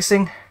flag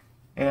racing.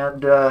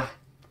 And,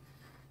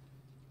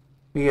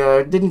 we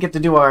didn't get to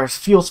do our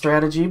fuel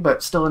strategy,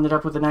 but still ended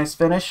up with a nice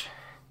finish.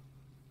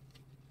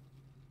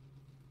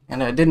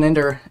 And it didn't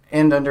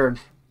end under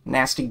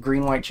nasty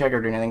green-white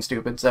checkered or anything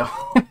stupid, so...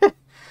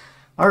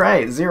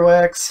 Alright,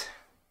 0x.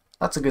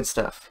 Lots of good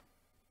stuff.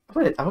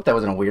 I hope that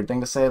wasn't a weird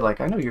thing to say.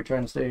 Like, I know you're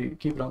trying to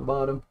keep it on the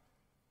bottom.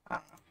 I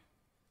don't know.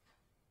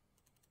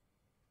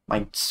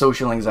 My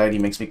social anxiety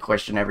makes me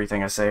question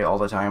everything I say all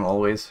the time,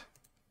 always.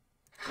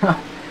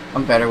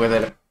 I'm better with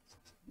it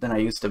than I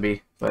used to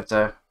be, but,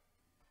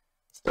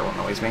 still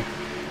annoys me.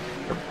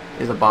 Or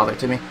is a bother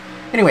to me.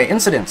 Anyway,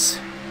 incidents.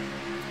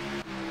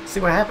 Let's see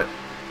what happened.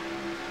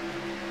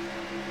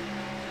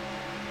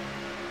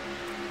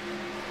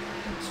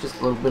 It's just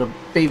a little bit of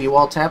baby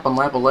wall tap on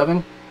lap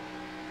 11.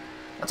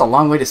 That's a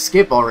long way to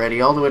skip already,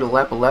 all the way to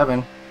lap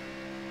 11.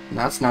 And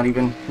that's not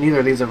even, neither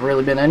of these have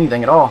really been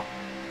anything at all.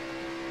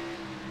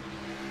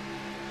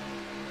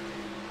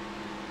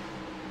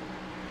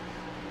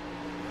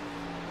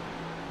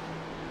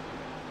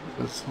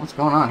 What's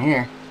going on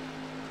here?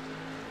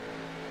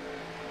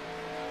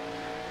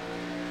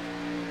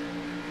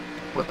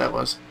 What that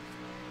was.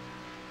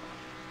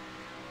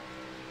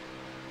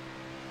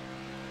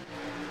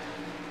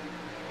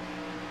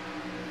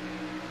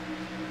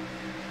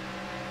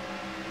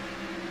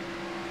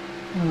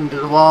 To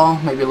the wall,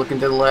 maybe looking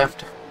to the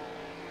left.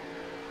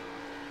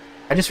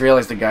 I just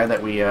realized the guy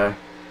that we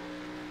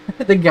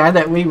the guy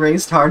that we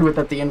raced hard with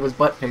at the end was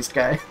Butt Paste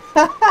Guy.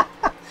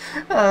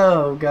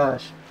 Oh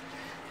gosh.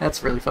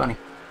 That's really funny.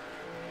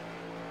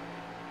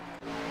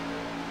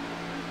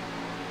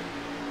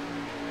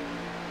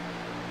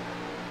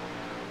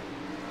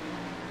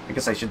 I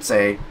guess I should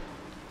say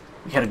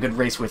we had a good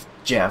race with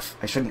Jeff.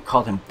 I shouldn't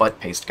call him Butt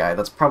Paste Guy.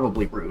 That's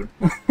probably rude.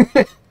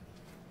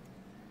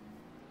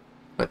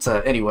 But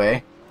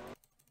anyway,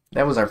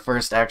 that was our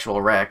first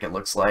actual wreck, it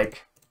looks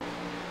like.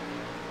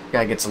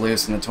 Guy gets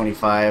loose in the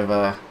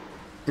 25.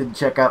 Didn't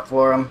check out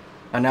for him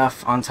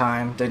enough on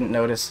time. Didn't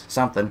notice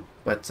something.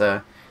 But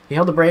he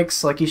held the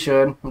brakes like he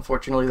should.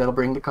 Unfortunately, that'll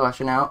bring the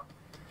caution out.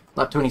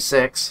 Lap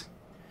 26.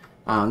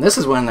 This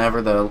is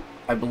whenever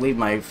I believe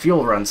my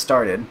fuel run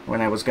started,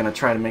 when I was going to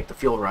try to make the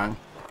fuel run.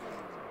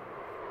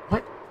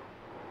 What?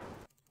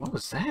 What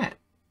was that?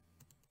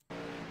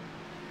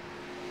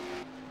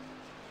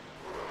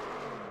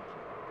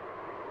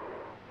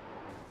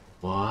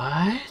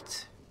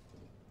 What?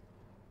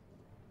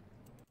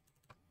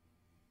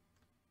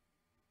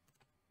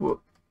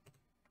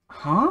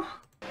 Huh?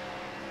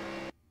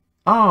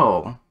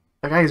 Oh,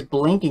 the guy's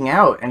blinking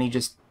out and he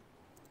just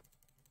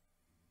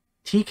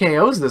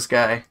TKOs this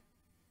guy.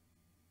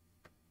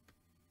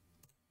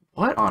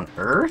 What on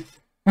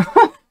earth?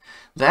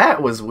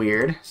 That was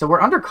weird. So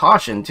we're under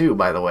caution too,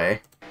 by the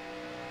way.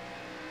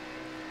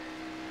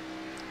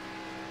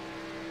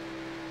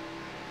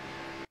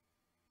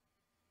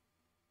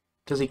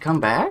 Does he come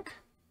back?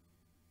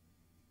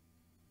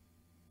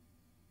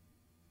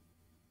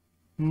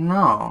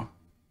 No.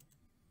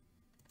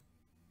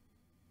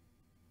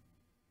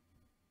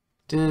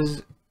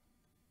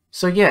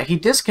 So yeah, he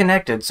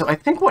disconnected. So I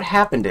think what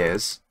happened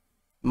is,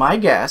 my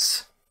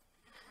guess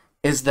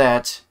is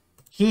that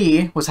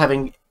he was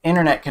having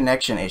internet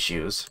connection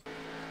issues.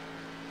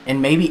 And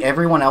maybe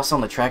everyone else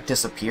on the track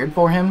disappeared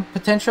for him,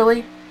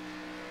 potentially.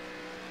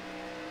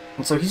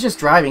 And so he's just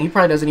driving. He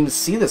probably doesn't even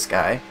see this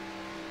guy.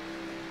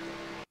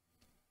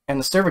 And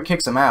the server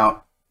kicks him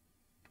out.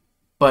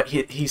 But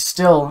he's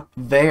still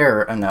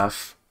there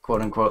enough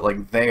quote-unquote,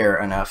 like, there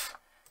enough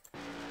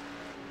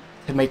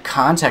to make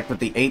contact with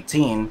the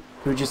 18,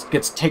 who just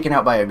gets taken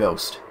out by a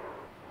ghost.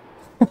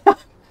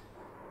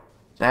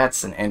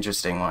 That's an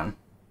interesting one.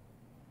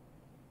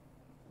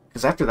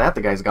 Because after that,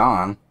 the guy's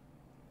gone.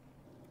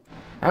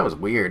 That was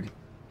weird.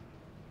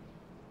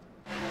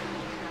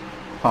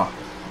 Huh.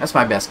 That's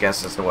my best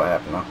guess as to what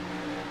happened, though.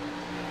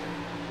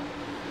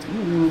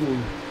 Ooh.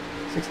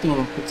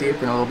 16 hits the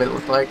apron a little bit, it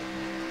looked like.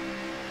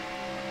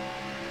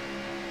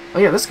 Oh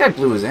yeah, this guy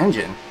blew his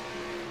engine.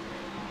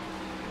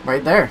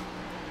 Right there.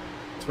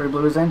 That's where he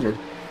blew his engine.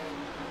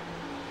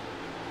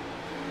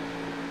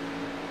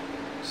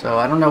 So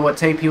I don't know what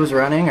tape he was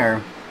running,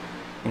 or,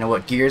 you know,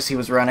 what gears he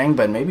was running,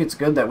 but maybe it's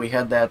good that we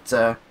had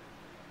that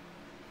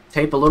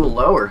tape a little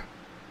lower.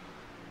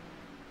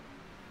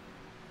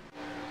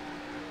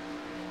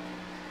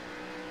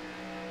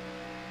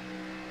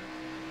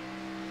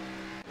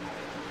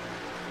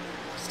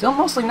 Still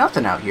mostly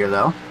nothing out here,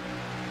 though.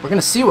 We're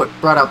gonna see what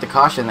brought out the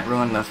caution that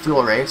ruined the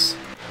fuel race.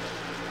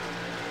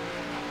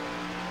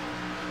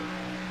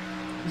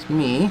 It's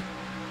me.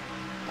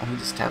 Oh, he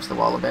just taps the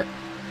wall a bit.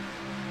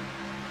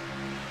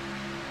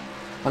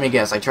 Let me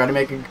guess, I try to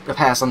make a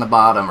pass on the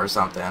bottom or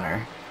something,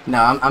 or...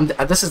 No,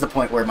 this is the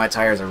point where my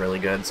tires are really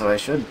good, so I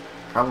should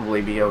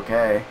probably be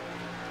okay.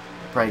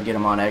 Probably get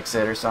them on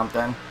exit or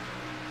something.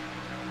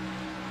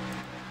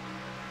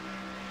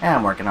 Yeah,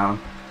 I'm working on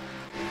them.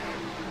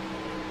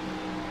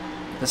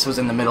 This was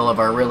in the middle of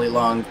our really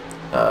long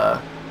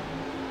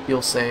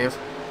fuel save.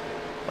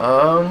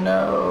 Oh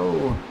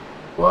no!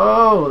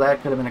 Whoa,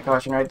 that could have been a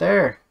caution right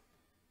there.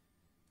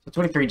 So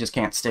 23 just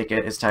can't stick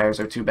it. His tires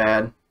are too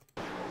bad.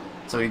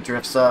 So he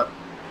drifts up.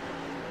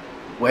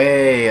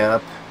 Way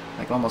up.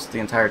 Like almost the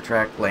entire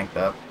track length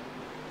up.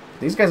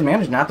 These guys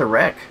managed not to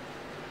wreck.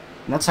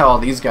 And that's how all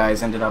these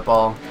guys ended up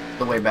all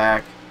the way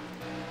back.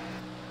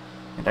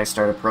 And I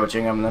started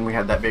approaching them, and then we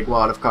had that big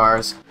wad of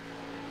cars.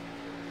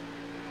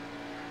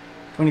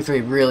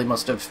 23 really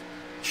must have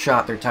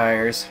shot their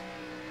tires.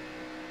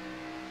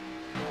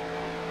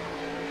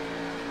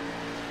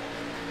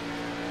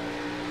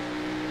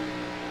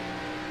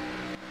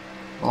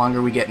 The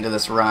longer we get into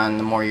this run,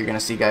 the more you're going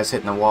to see guys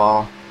hitting the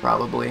wall,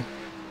 probably.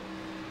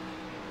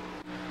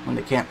 When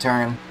they can't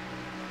turn.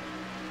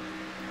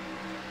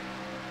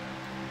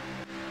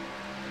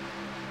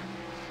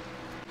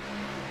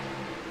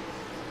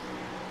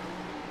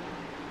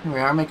 Here we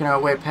are, making our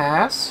way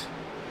past.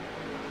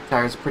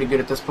 Tires are pretty good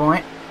at this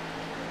point.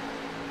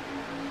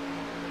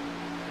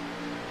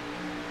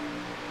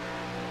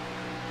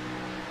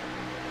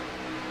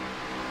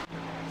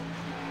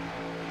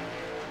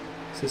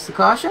 Is this the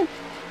caution?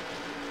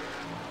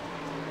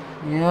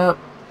 Yep.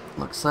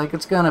 Looks like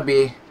it's gonna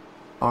be.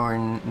 Or,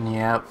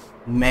 yep.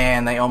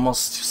 Man, they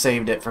almost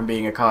saved it from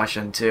being a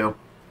caution, too.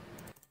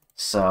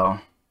 So.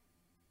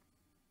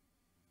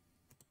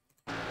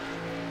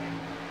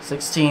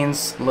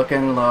 16's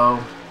looking low.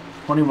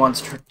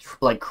 21's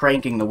like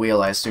cranking the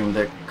wheel, I assume,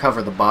 to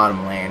cover the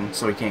bottom lane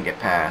so he can't get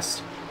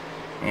past.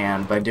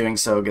 And by doing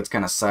so, gets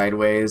kind of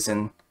sideways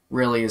and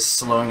really is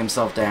slowing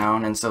himself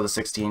down, and so the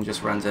 16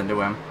 just runs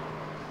into him.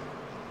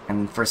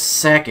 And for a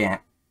second,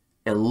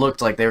 it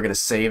looked like they were going to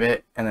save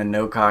it, and then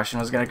no caution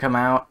was going to come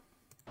out.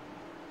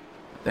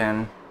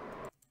 Then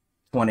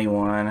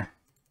 21.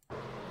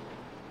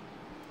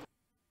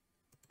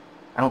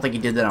 I don't think he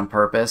did that on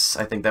purpose.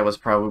 I think that was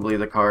probably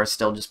the car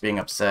still just being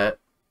upset.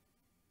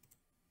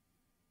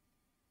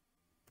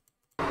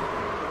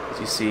 As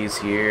you see, he's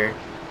here.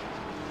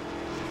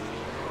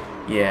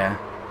 Yeah.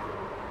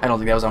 I don't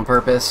think that was on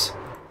purpose.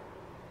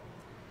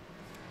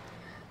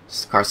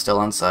 This car's still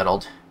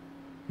unsettled.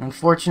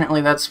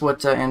 Unfortunately, that's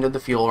what ended the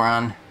fuel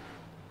run.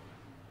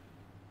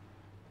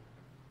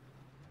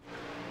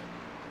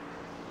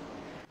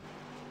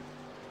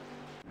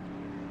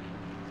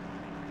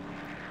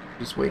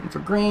 Just waiting for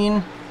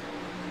green.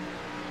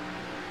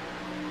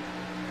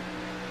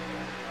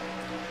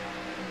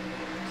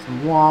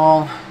 Some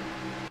wall.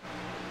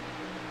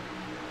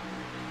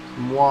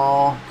 Some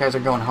wall. Guys are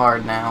going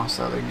hard now,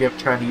 so they're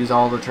trying to use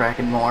all the track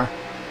and more.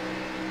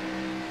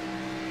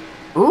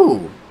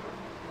 Ooh!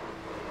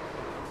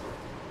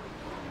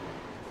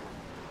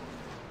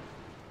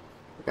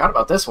 Forgot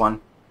about this one.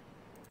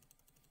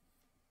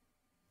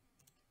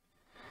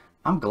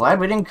 I'm glad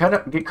we didn't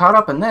get caught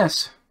up in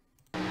this.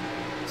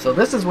 So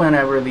this is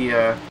whenever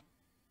the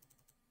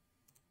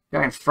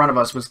guy in front of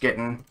us was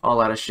getting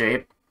all out of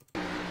shape.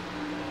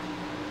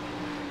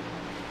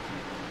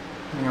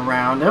 And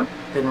around him.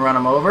 Didn't run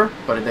him over,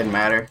 but it didn't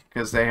matter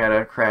because they had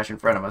a crash in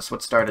front of us.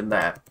 What started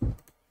that?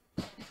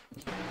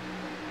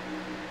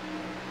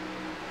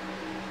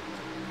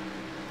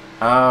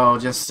 Oh,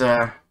 just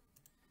guy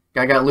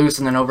got loose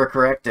and then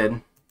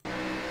overcorrected.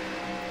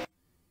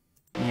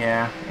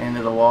 Yeah,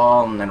 into the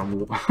wall, and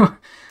then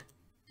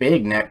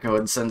big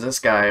netcode sends this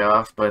guy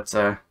off, but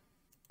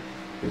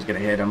he was gonna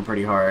hit him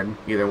pretty hard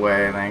either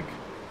way, I think.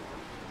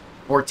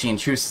 14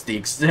 chooses the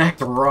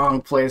exact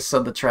wrong place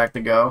of the track to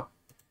go.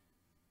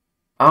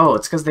 Oh,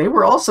 it's because they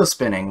were also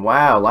spinning.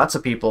 Wow, lots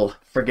of people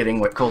forgetting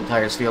what cold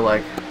tires feel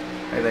like,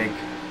 I think.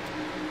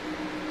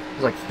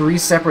 There's like 3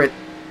 separate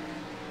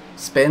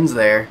spins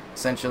there,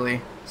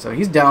 essentially. So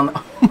he's down.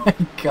 Oh my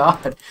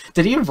god.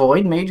 Did he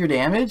avoid major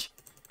damage?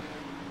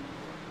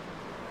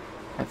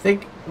 I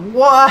think...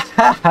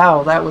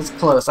 Wow! That was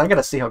close. I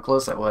gotta see how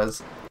close that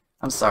was.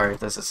 I'm sorry if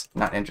this is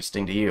not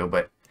interesting to you,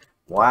 but...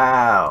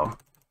 Wow.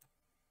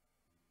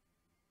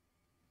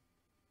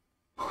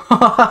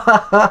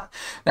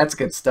 That's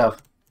good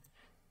stuff.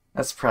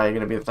 That's probably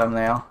gonna be the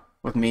thumbnail.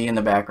 With me in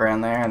the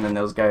background there, and then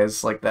those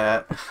guys like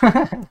that.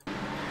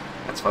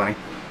 That's funny.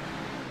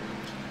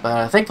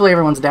 But thankfully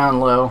everyone's down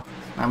low.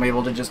 I'm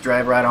able to just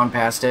drive right on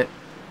past it.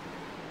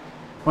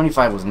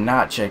 25 was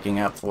not checking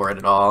up for it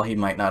at all. He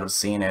might not have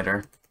seen it,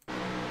 or...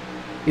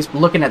 He's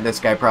looking at this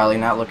guy probably,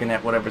 not looking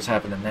at whatever's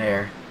happening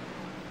there.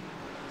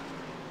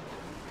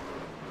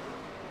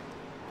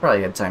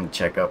 Probably had time to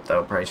check up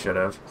though, probably should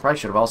have. Probably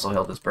should have also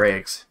held his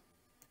brakes.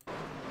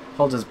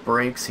 Holds his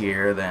brakes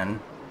here, then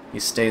he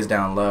stays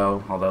down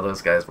low, although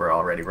those guys were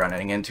already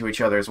running into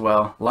each other as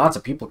well. Lots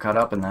of people caught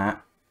up in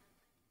that.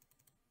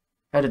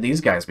 How did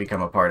these guys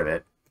become a part of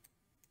it?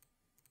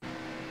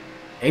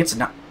 8's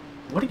not...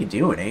 What are you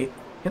doing, 8?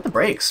 Hit the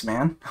brakes,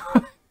 man.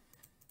 Look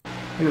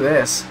at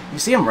this. You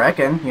see him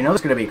wrecking, you know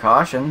there's going to be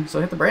caution, so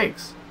hit the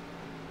brakes.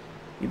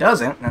 He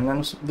doesn't, and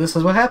then this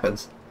is what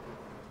happens.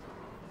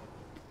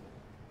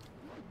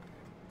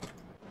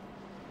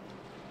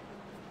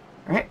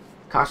 Alright,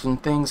 caution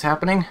things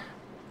happening.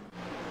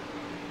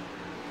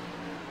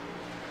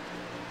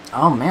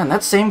 Oh man,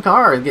 that same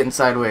car is getting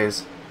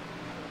sideways.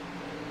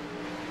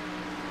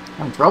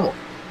 I'm in trouble.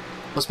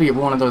 Must be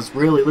one of those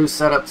really loose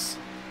setups.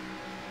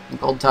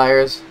 Like old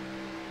tires.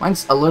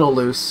 Mine's a little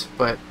loose,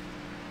 but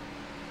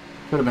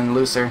could have been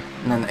looser.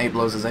 And then 8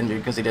 blows his engine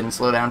because he didn't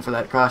slow down for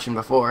that caution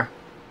before.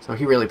 So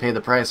he really paid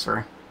the price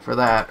for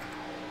that.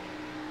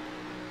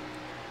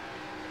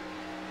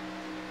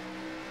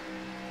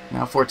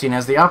 Now 14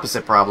 has the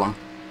opposite problem.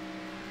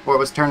 Or it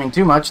was turning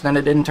too much, then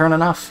it didn't turn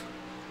enough.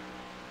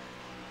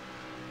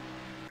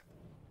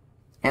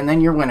 And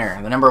then your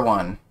winner, the number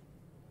 1.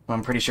 Who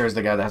I'm pretty sure is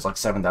the guy that has like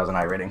 7,000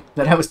 iRating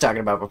that I was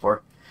talking about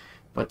before.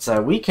 But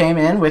we came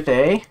in with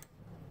a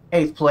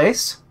 8th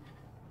place.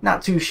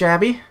 Not too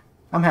shabby.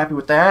 I'm happy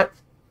with that.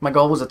 My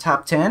goal was a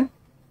top 10.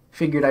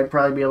 Figured I'd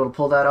probably be able to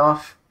pull that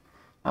off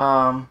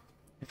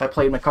if I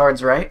played my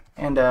cards right.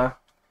 And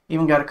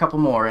even got a couple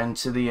more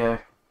into the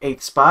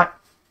 8th spot.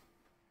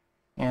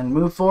 And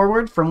move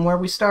forward from where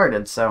we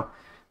started. So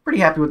pretty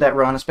happy with that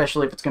run,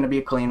 especially if it's going to be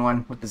a clean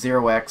one with the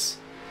 0x.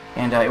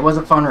 And it was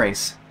a fun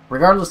race.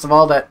 Regardless of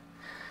all that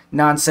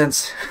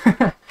nonsense,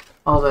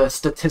 all the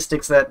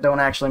statistics that don't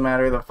actually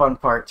matter, the fun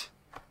part,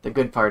 the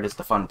good part is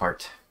the fun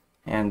part.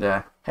 And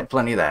had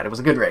plenty of that. It was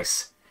a good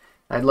race.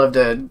 I'd love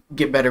to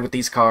get better with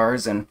these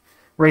cars and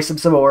race them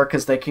some more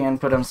because they can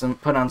put on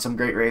some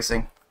great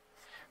racing.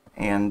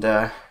 And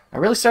I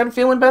really started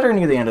feeling better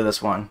near the end of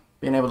this one,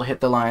 being able to hit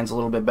the lines a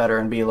little bit better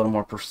and be a little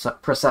more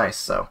precise.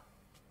 So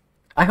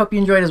I hope you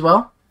enjoyed as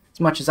well,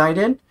 as much as I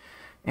did.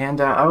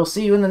 And I will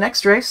see you in the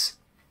next race.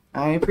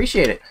 I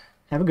appreciate it.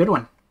 Have a good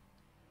one.